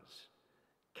faith does.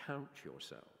 Count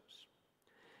yourselves.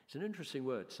 It's an interesting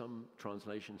word. Some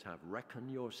translations have reckon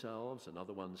yourselves.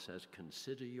 Another one says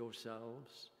consider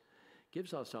yourselves.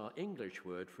 Gives us our English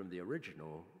word from the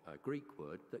original Greek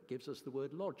word that gives us the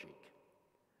word logic.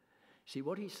 See,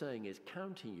 what he's saying is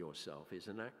counting yourself is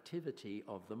an activity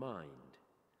of the mind.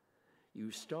 You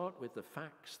start with the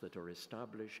facts that are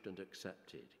established and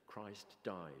accepted. Christ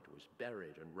died, was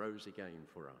buried, and rose again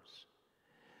for us.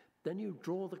 Then you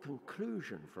draw the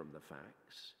conclusion from the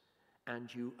facts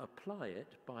and you apply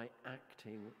it by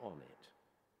acting on it.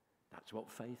 That's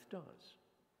what faith does.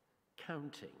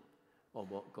 Counting on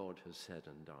what God has said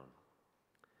and done.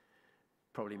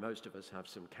 Probably most of us have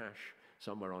some cash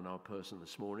somewhere on our person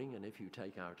this morning, and if you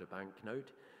take out a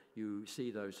banknote, you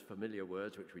see those familiar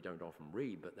words which we don't often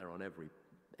read, but they're on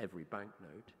every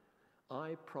banknote.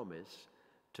 I promise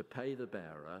to pay the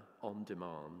bearer on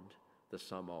demand the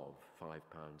sum of £5,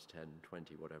 10,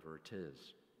 20, whatever it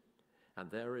is. And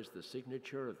there is the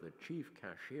signature of the chief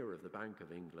cashier of the Bank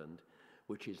of England,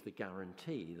 which is the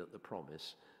guarantee that the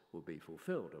promise will be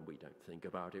fulfilled. And we don't think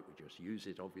about it, we just use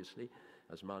it, obviously,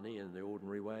 as money in the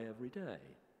ordinary way every day.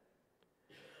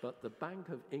 But the Bank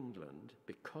of England,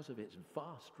 because of its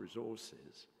vast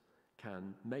resources,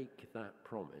 can make that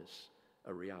promise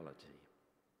a reality.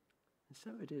 And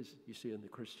so it is, you see, in the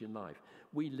Christian life.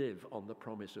 We live on the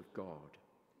promise of God,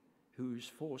 whose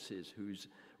forces, whose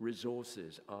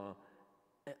resources are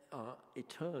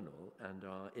eternal and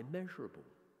are immeasurable.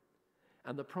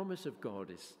 And the promise of God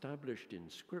established in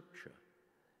Scripture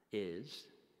is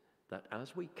that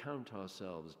as we count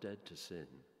ourselves dead to sin,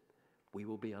 we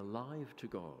will be alive to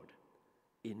God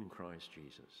in Christ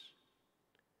Jesus.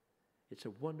 It's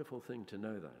a wonderful thing to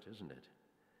know that, isn't it?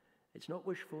 It's not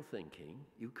wishful thinking.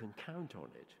 You can count on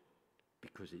it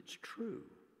because it's true.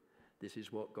 This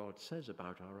is what God says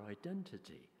about our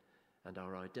identity. And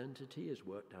our identity is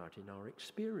worked out in our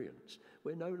experience.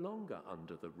 We're no longer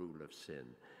under the rule of sin.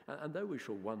 And though we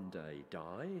shall one day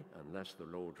die, unless the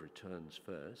Lord returns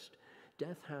first,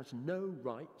 death has no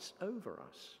rights over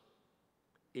us.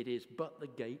 It is but the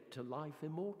gate to life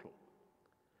immortal.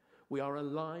 We are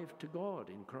alive to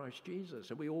God in Christ Jesus,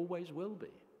 and we always will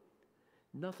be.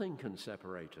 Nothing can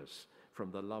separate us from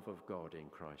the love of God in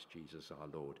Christ Jesus our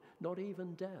Lord, not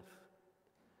even death.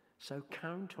 So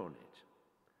count on it.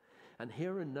 And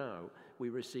here and now, we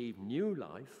receive new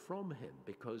life from him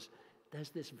because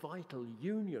there's this vital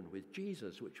union with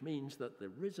Jesus, which means that the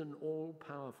risen,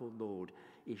 all-powerful Lord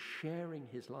is sharing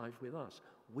his life with us.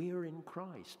 We're in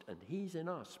Christ, and he's in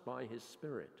us by his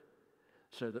Spirit,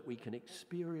 so that we can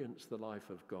experience the life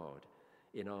of God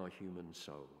in our human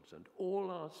souls. And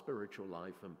all our spiritual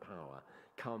life and power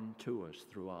come to us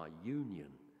through our union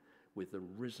with the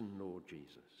risen Lord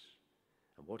Jesus.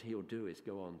 And what he'll do is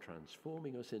go on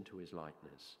transforming us into his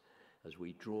likeness as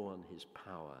we draw on his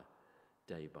power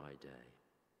day by day.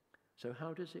 So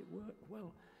how does it work?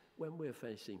 Well, when we're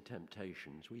facing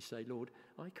temptations, we say, Lord,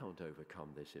 I can't overcome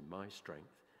this in my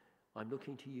strength. I'm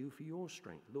looking to you for your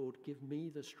strength. Lord, give me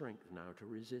the strength now to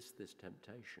resist this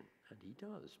temptation. And he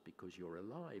does, because you're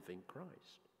alive in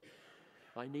Christ.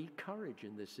 I need courage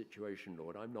in this situation,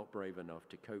 Lord. I'm not brave enough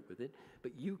to cope with it,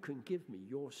 but you can give me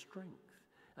your strength.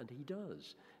 And he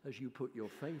does, as you put your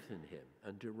faith in him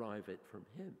and derive it from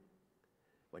him.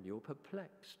 When you're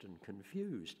perplexed and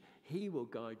confused, he will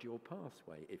guide your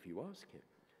pathway if you ask him.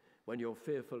 When you're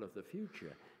fearful of the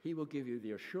future, he will give you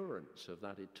the assurance of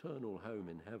that eternal home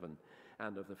in heaven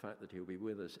and of the fact that he'll be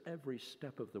with us every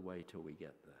step of the way till we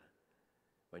get there.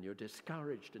 When you're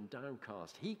discouraged and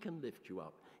downcast, he can lift you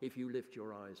up if you lift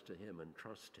your eyes to him and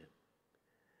trust him.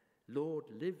 Lord,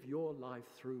 live your life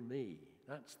through me.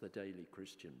 That's the daily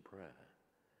Christian prayer.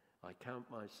 I count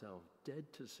myself dead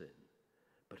to sin,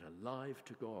 but alive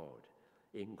to God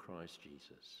in Christ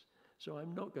Jesus. So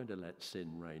I'm not going to let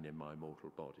sin reign in my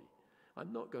mortal body.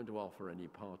 I'm not going to offer any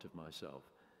part of myself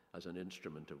as an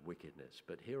instrument of wickedness.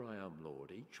 But here I am,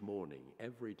 Lord, each morning,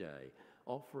 every day,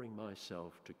 offering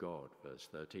myself to God, verse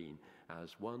 13,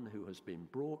 as one who has been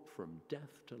brought from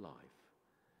death to life.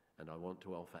 And I want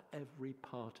to offer every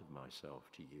part of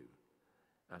myself to you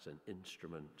as an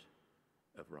instrument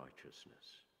of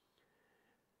righteousness.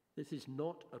 This is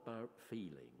not about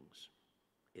feelings.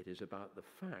 It is about the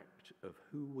fact of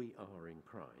who we are in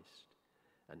Christ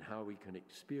and how we can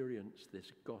experience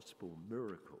this gospel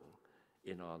miracle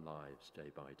in our lives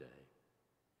day by day.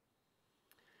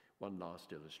 One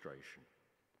last illustration.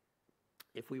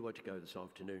 If we were to go this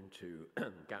afternoon to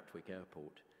Gatwick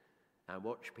Airport and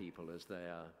watch people as they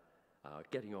are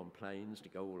getting on planes to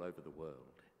go all over the world,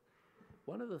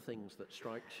 one of the things that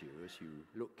strikes you as you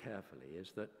look carefully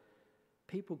is that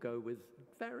people go with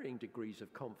varying degrees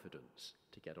of confidence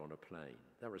to get on a plane.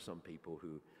 There are some people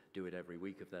who do it every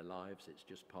week of their lives. It's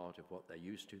just part of what they're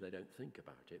used to. They don't think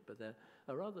about it. But there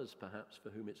are others, perhaps,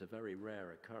 for whom it's a very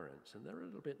rare occurrence, and they're a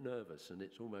little bit nervous, and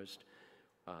it's almost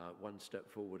one step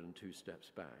forward and two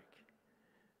steps back.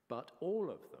 But all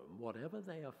of them, whatever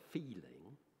they are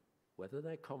feeling, whether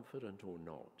they're confident or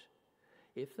not,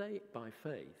 if they, by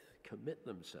faith, commit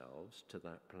themselves to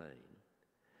that plane,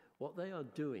 what they are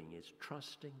doing is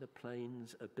trusting the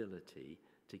plane's ability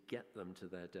to get them to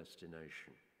their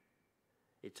destination.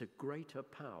 It's a greater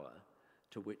power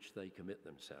to which they commit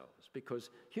themselves,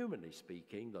 because humanly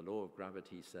speaking, the law of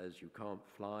gravity says you can't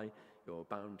fly, you're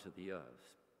bound to the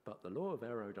earth. But the law of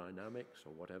aerodynamics,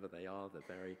 or whatever they are,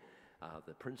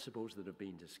 the principles that have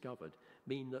been discovered,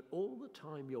 mean that all the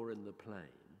time you're in the plane,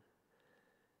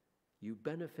 you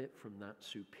benefit from that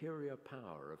superior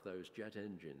power of those jet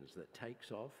engines that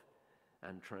takes off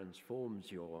and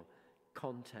transforms your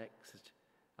context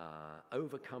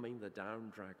overcoming the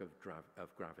down drag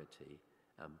of gravity,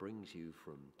 and brings you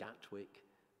from Gatwick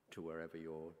to wherever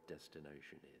your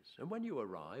destination is. And when you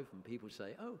arrive and people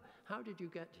say, "Oh, how did you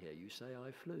get here?" you say,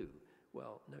 "I flew."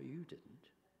 Well, no, you didn't.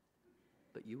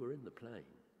 But you were in the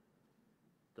plane.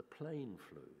 The plane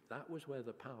flew. That was where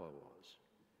the power was.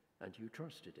 And you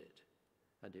trusted it.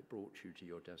 And it brought you to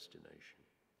your destination.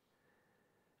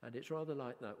 And it's rather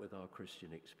like that with our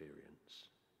Christian experience.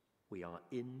 We are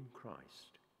in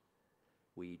Christ.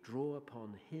 We draw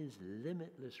upon his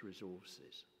limitless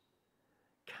resources.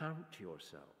 Count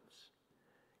yourselves.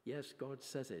 Yes, God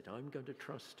says it. I'm going to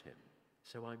trust him.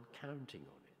 So I'm counting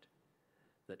on it.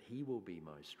 That he will be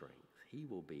my strength. He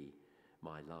will be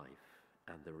my life.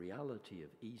 And the reality of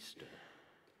Easter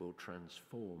will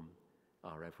transform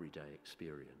our everyday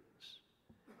experience.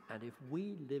 And if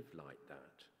we live like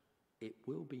that, it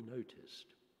will be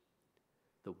noticed.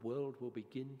 The world will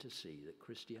begin to see that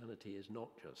Christianity is not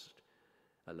just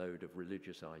a load of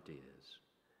religious ideas.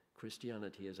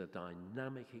 Christianity is a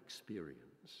dynamic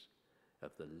experience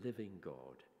of the living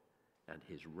God and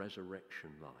his resurrection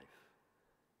life,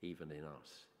 even in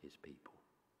us, his people.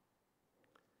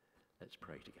 Let's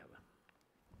pray together.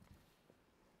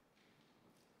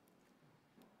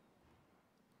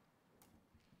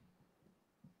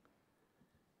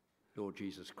 Lord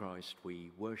Jesus Christ,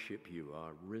 we worship you,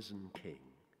 our risen King,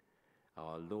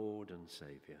 our Lord and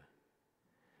Saviour.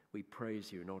 We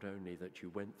praise you not only that you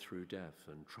went through death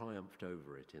and triumphed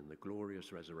over it in the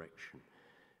glorious resurrection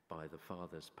by the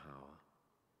Father's power,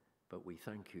 but we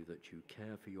thank you that you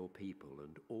care for your people,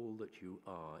 and all that you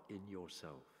are in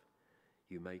yourself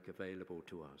you make available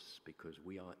to us because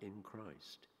we are in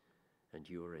Christ and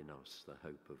you are in us, the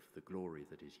hope of the glory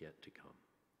that is yet to come.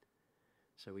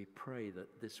 So we pray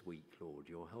that this week, Lord,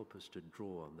 you'll help us to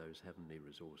draw on those heavenly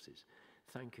resources.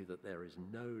 Thank you that there is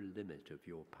no limit of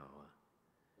your power.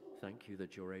 Thank you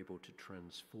that you're able to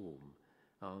transform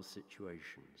our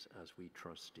situations as we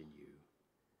trust in you.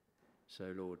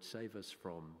 So, Lord, save us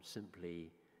from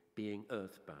simply being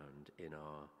earthbound in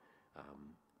our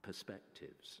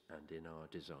perspectives and in our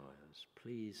desires.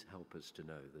 Please help us to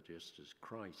know that just as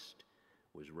Christ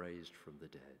was raised from the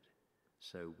dead,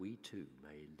 so we too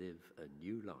may live a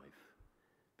new life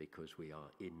because we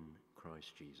are in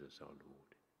Christ Jesus our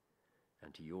Lord.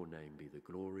 And to your name be the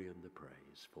glory and the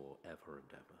praise forever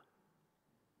and ever.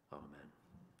 Amen.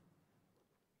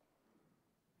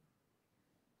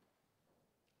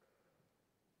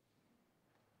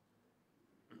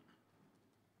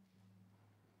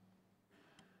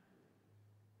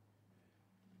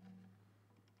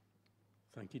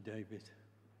 Thank you, David.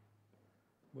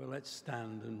 Well, let's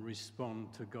stand and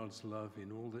respond to God's love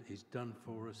in all that he's done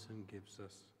for us and gives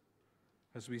us,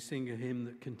 as we sing a hymn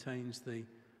that contains the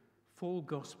full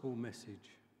gospel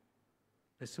message.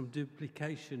 There's some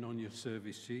duplication on your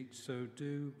service sheet, so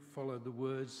do follow the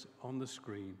words on the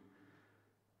screen.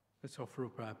 Let's offer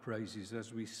up our praises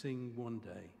as we sing One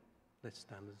Day. Let's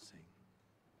stand and sing.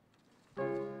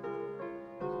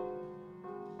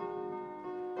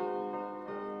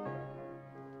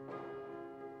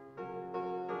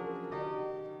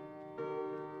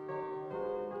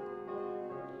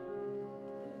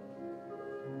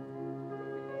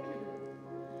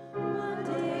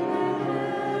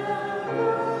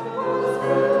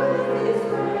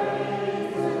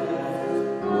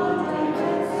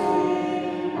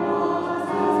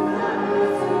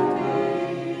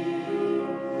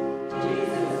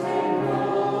 Jesus,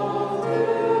 take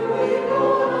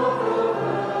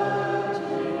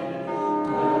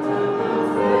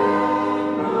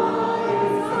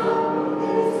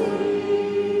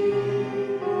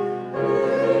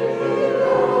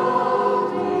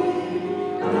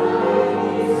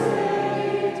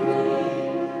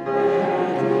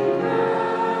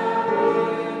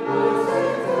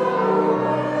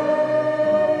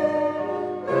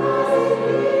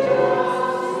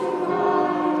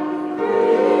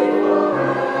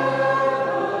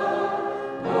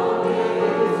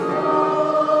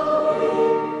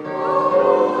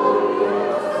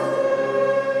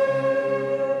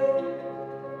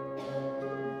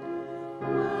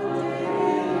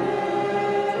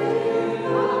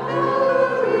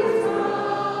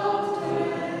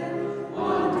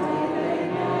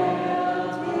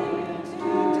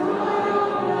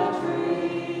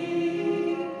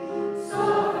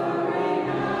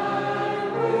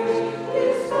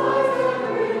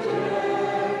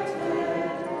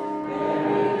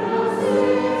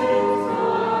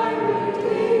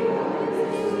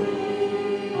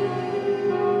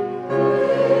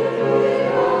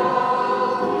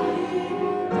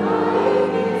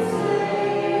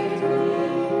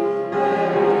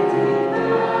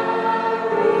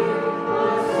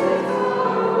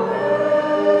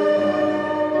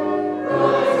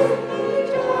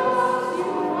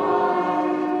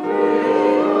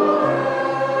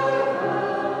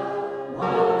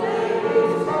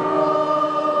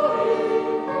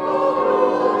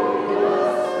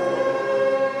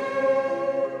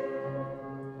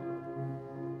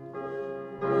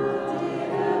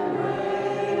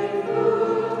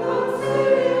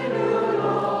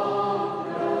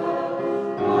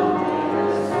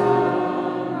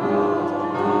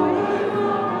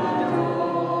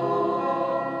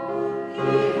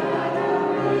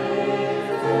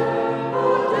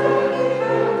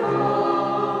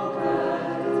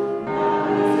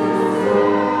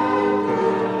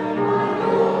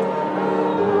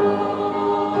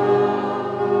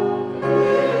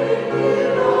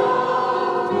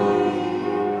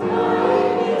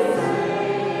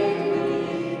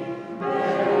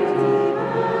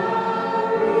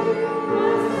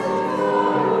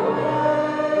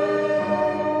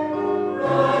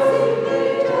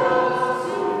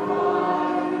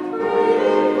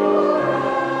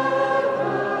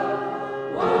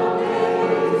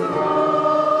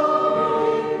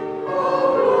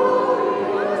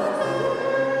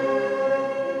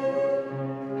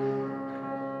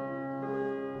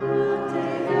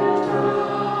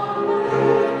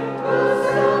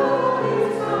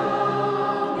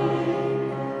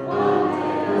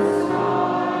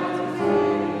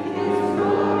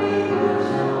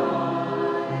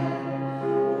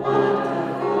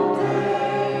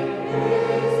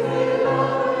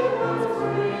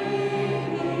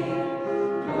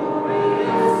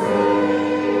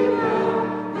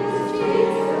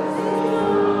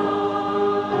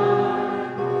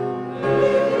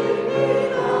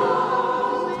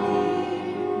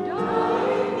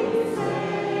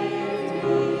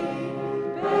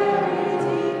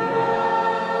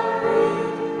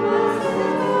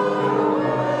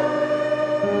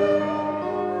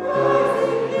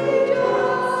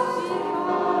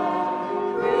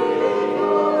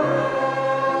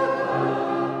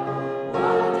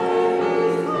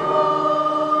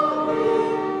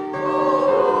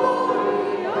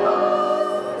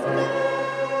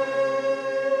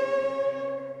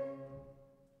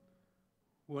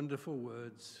wonderful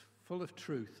words, full of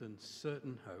truth and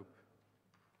certain hope.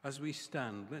 As we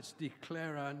stand, let's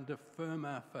declare and affirm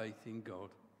our faith in God.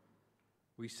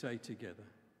 We say together,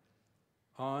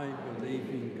 I believe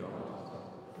in God,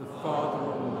 the Father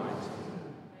Almighty,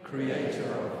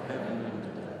 creator of heaven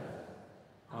and earth.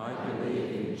 I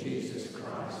believe in Jesus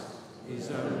Christ,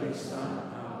 his only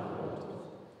Son, our Lord,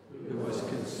 who was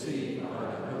conceived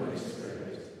by the Holy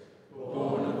Spirit,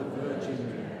 born of the Virgin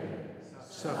Mary,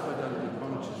 suffered under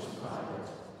Pontius Pilate,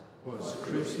 was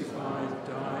crucified,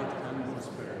 died, and was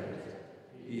buried.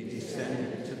 He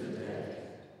descended to the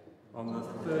dead. On the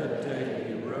third day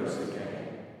he rose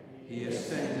again. He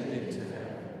ascended into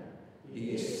heaven.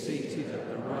 He is seated at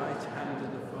the right hand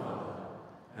of the Father,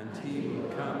 and he will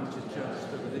come to judge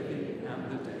the living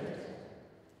and the dead.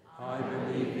 I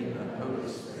believe in the Holy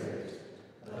Spirit,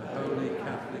 the Holy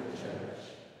Catholic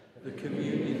Church, the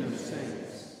communion of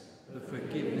saints, the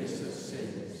forgiveness of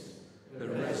sins, the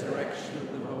resurrection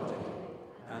of the body,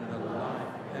 and the life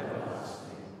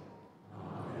everlasting.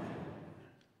 Amen.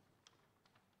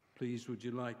 Please, would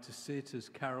you like to sit as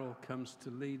Carol comes to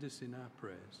lead us in our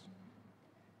prayers?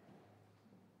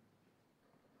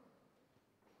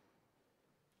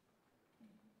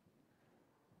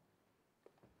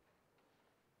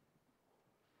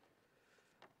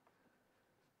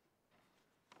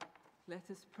 Let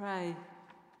us pray.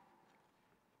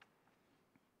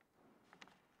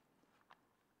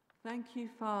 Thank you,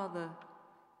 Father,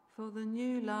 for the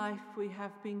new life we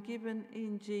have been given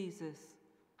in Jesus.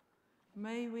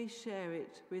 May we share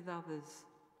it with others.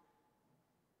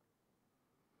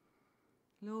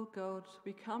 Lord God,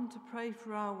 we come to pray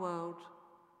for our world.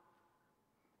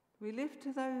 We lift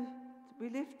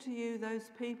to you those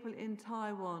people in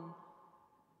Taiwan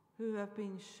who have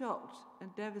been shocked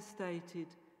and devastated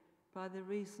by the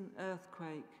recent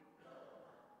earthquake.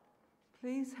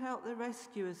 Please help the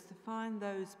rescuers to find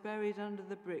those buried under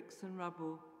the bricks and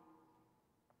rubble.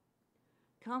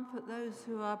 Comfort those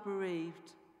who are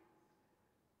bereaved.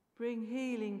 Bring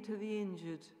healing to the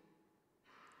injured.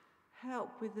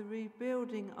 Help with the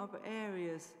rebuilding of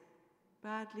areas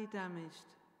badly damaged,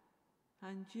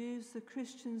 and use the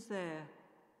Christians there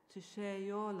to share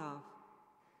your love.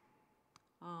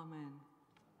 Amen.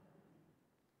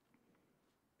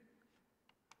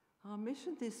 Our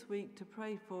mission this week to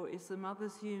pray for is the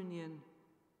Mothers' Union.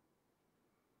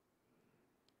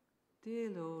 Dear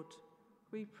Lord,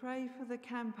 we pray for the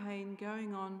campaign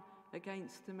going on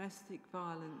against domestic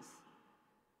violence.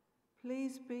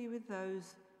 Please be with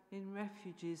those in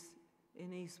refuges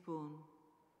in Eastbourne.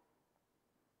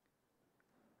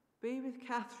 Be with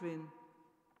Catherine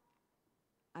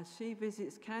as she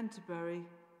visits Canterbury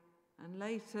and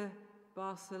later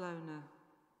Barcelona.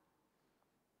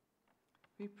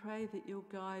 We pray that you'll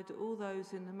guide all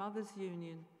those in the Mothers'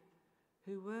 Union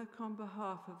who work on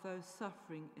behalf of those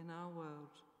suffering in our world.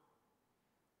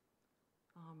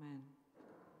 Amen.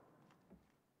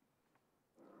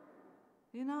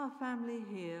 In our family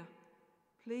here,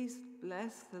 please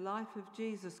bless the Life of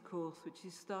Jesus course, which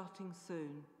is starting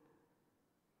soon.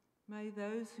 May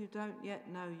those who don't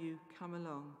yet know you come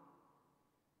along.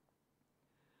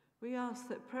 We ask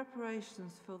that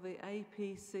preparations for the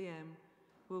APCM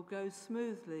will go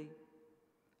smoothly,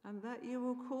 and that you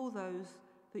will call those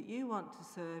that you want to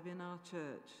serve in our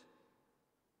church.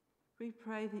 We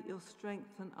pray that you'll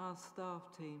strengthen our staff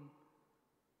team.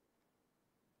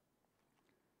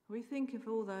 We think of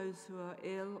all those who are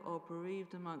ill or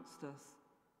bereaved amongst us,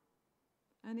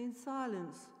 and in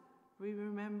silence we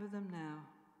remember them now.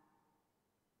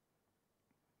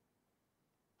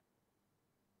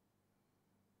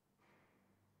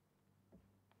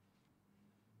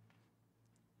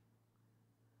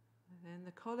 Then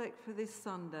the collect for this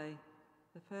Sunday,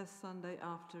 the first Sunday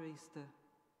after Easter.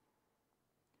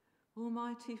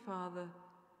 Almighty Father,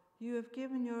 you have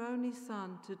given your only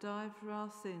Son to die for our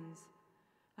sins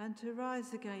and to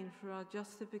rise again for our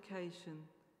justification.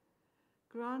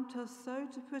 Grant us so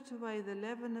to put away the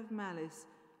leaven of malice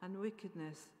and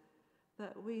wickedness,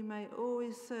 that we may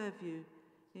always serve you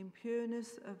in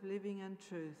pureness of living and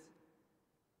truth.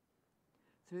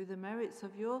 Through the merits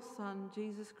of your Son,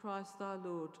 Jesus Christ our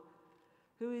Lord,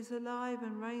 who is alive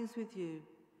and reigns with you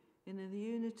in the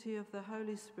unity of the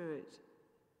Holy Spirit,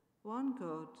 one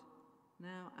God,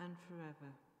 now and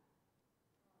forever.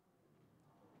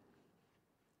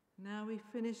 Now we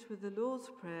finish with the Lord's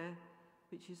Prayer,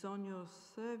 which is on your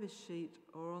service sheet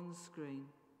or on the screen.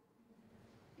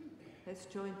 Let's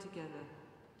join together.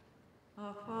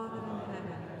 Our Father in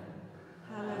heaven,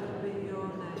 hallowed be your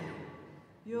name.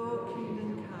 Your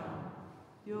kingdom come,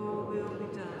 your will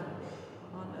be done,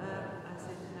 on earth as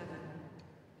in heaven.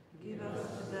 Give us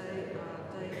today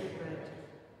our daily bread,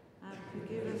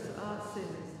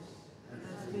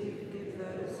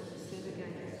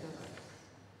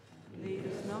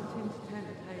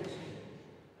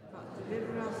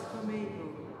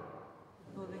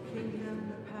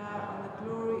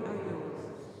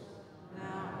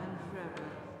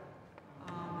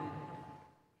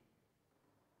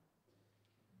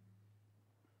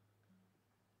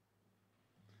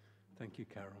 Thank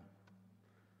you, Carol.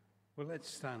 Well, let's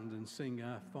stand and sing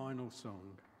our final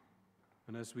song.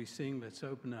 And as we sing, let's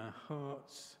open our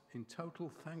hearts in total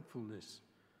thankfulness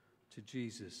to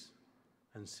Jesus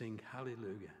and sing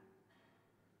hallelujah.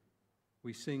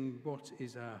 We sing what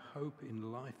is our hope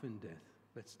in life and death.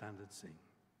 Let's stand and sing.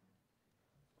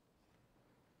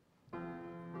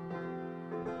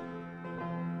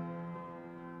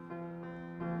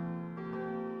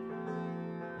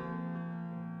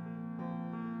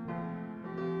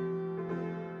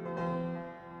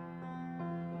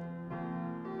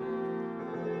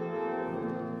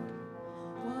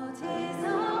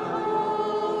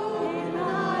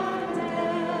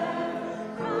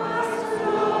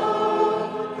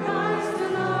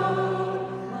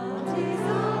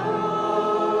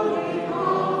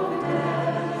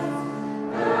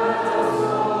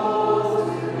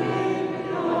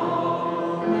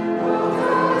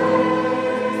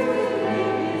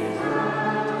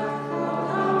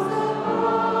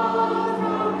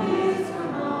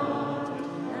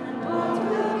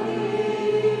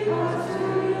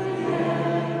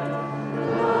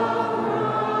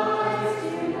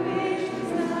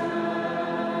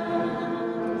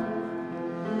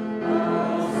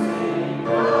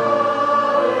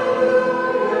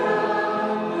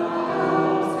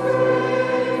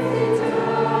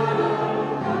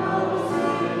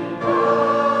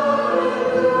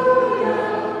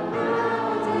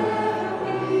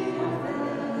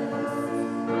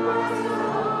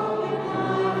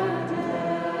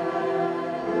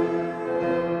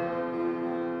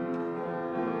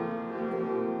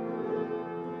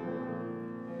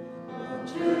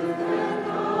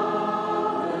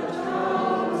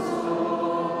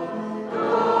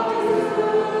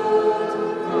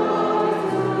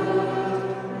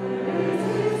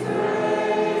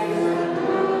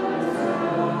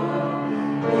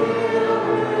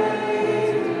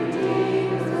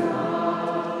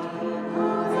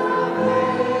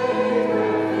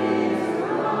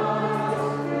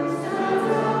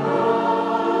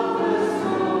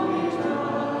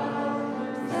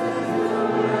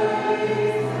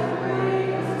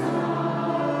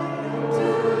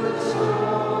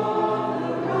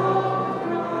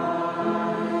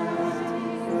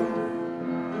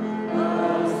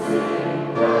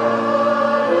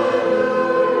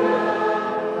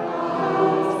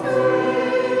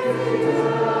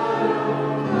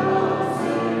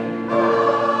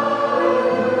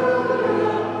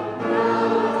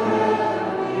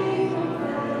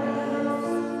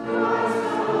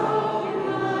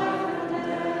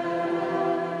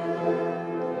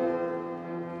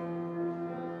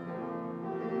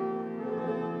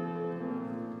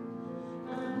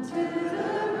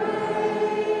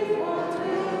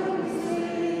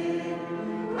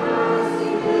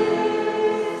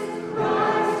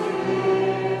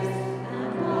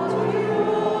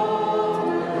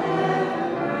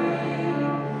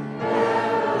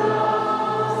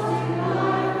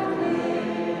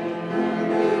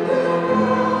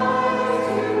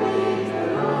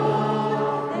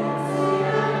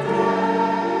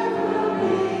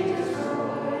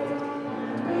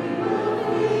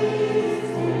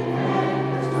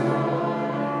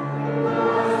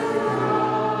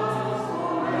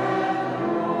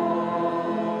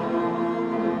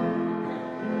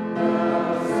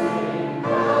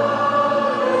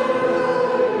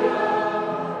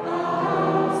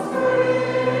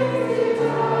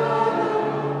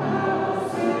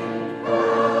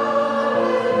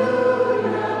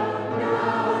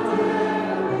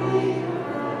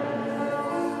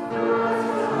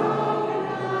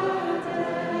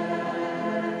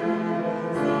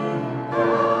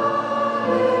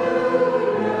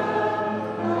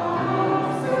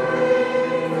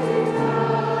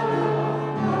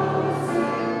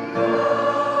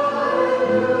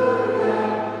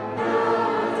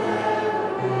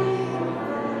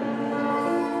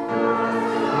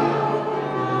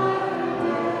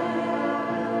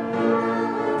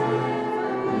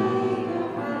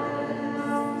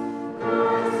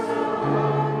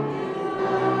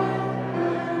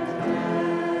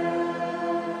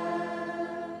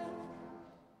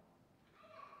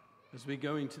 As we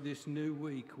go into this new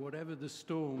week, whatever the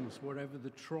storms, whatever the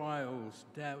trials,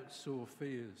 doubts or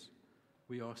fears,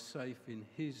 we are safe in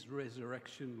his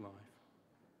resurrection life.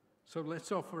 So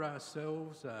let's offer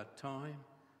ourselves, our time,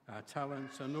 our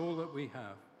talents and all that we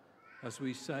have as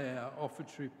we say our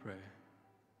offertory prayer.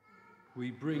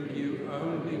 We bring you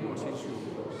only what is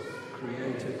yours,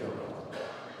 Creator God,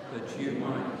 that you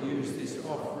might use this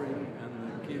offering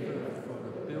and the giver for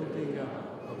the building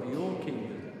up of your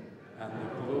kingdom and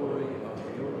the glory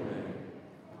of your name.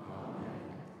 Amen.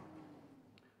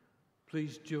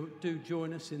 Please do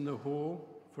join us in the hall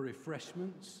for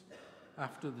refreshments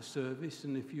after the service,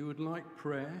 and if you would like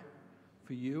prayer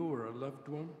for you or a loved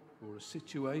one or a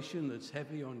situation that's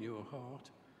heavy on your heart,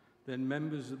 then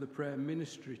members of the prayer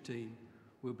ministry team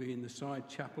will be in the side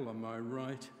chapel on my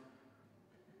right,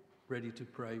 ready to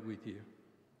pray with you.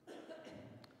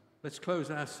 Let's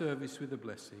close our service with a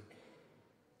blessing.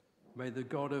 May the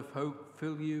God of hope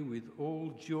fill you with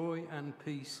all joy and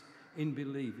peace in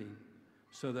believing,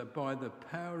 so that by the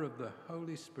power of the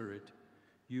Holy Spirit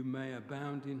you may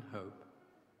abound in hope.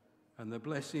 And the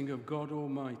blessing of God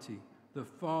Almighty, the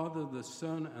Father, the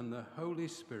Son, and the Holy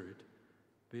Spirit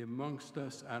be amongst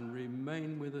us and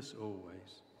remain with us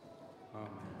always. Amen.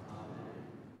 Amen.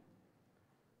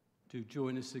 Do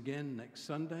join us again next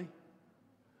Sunday,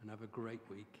 and have a great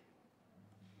week.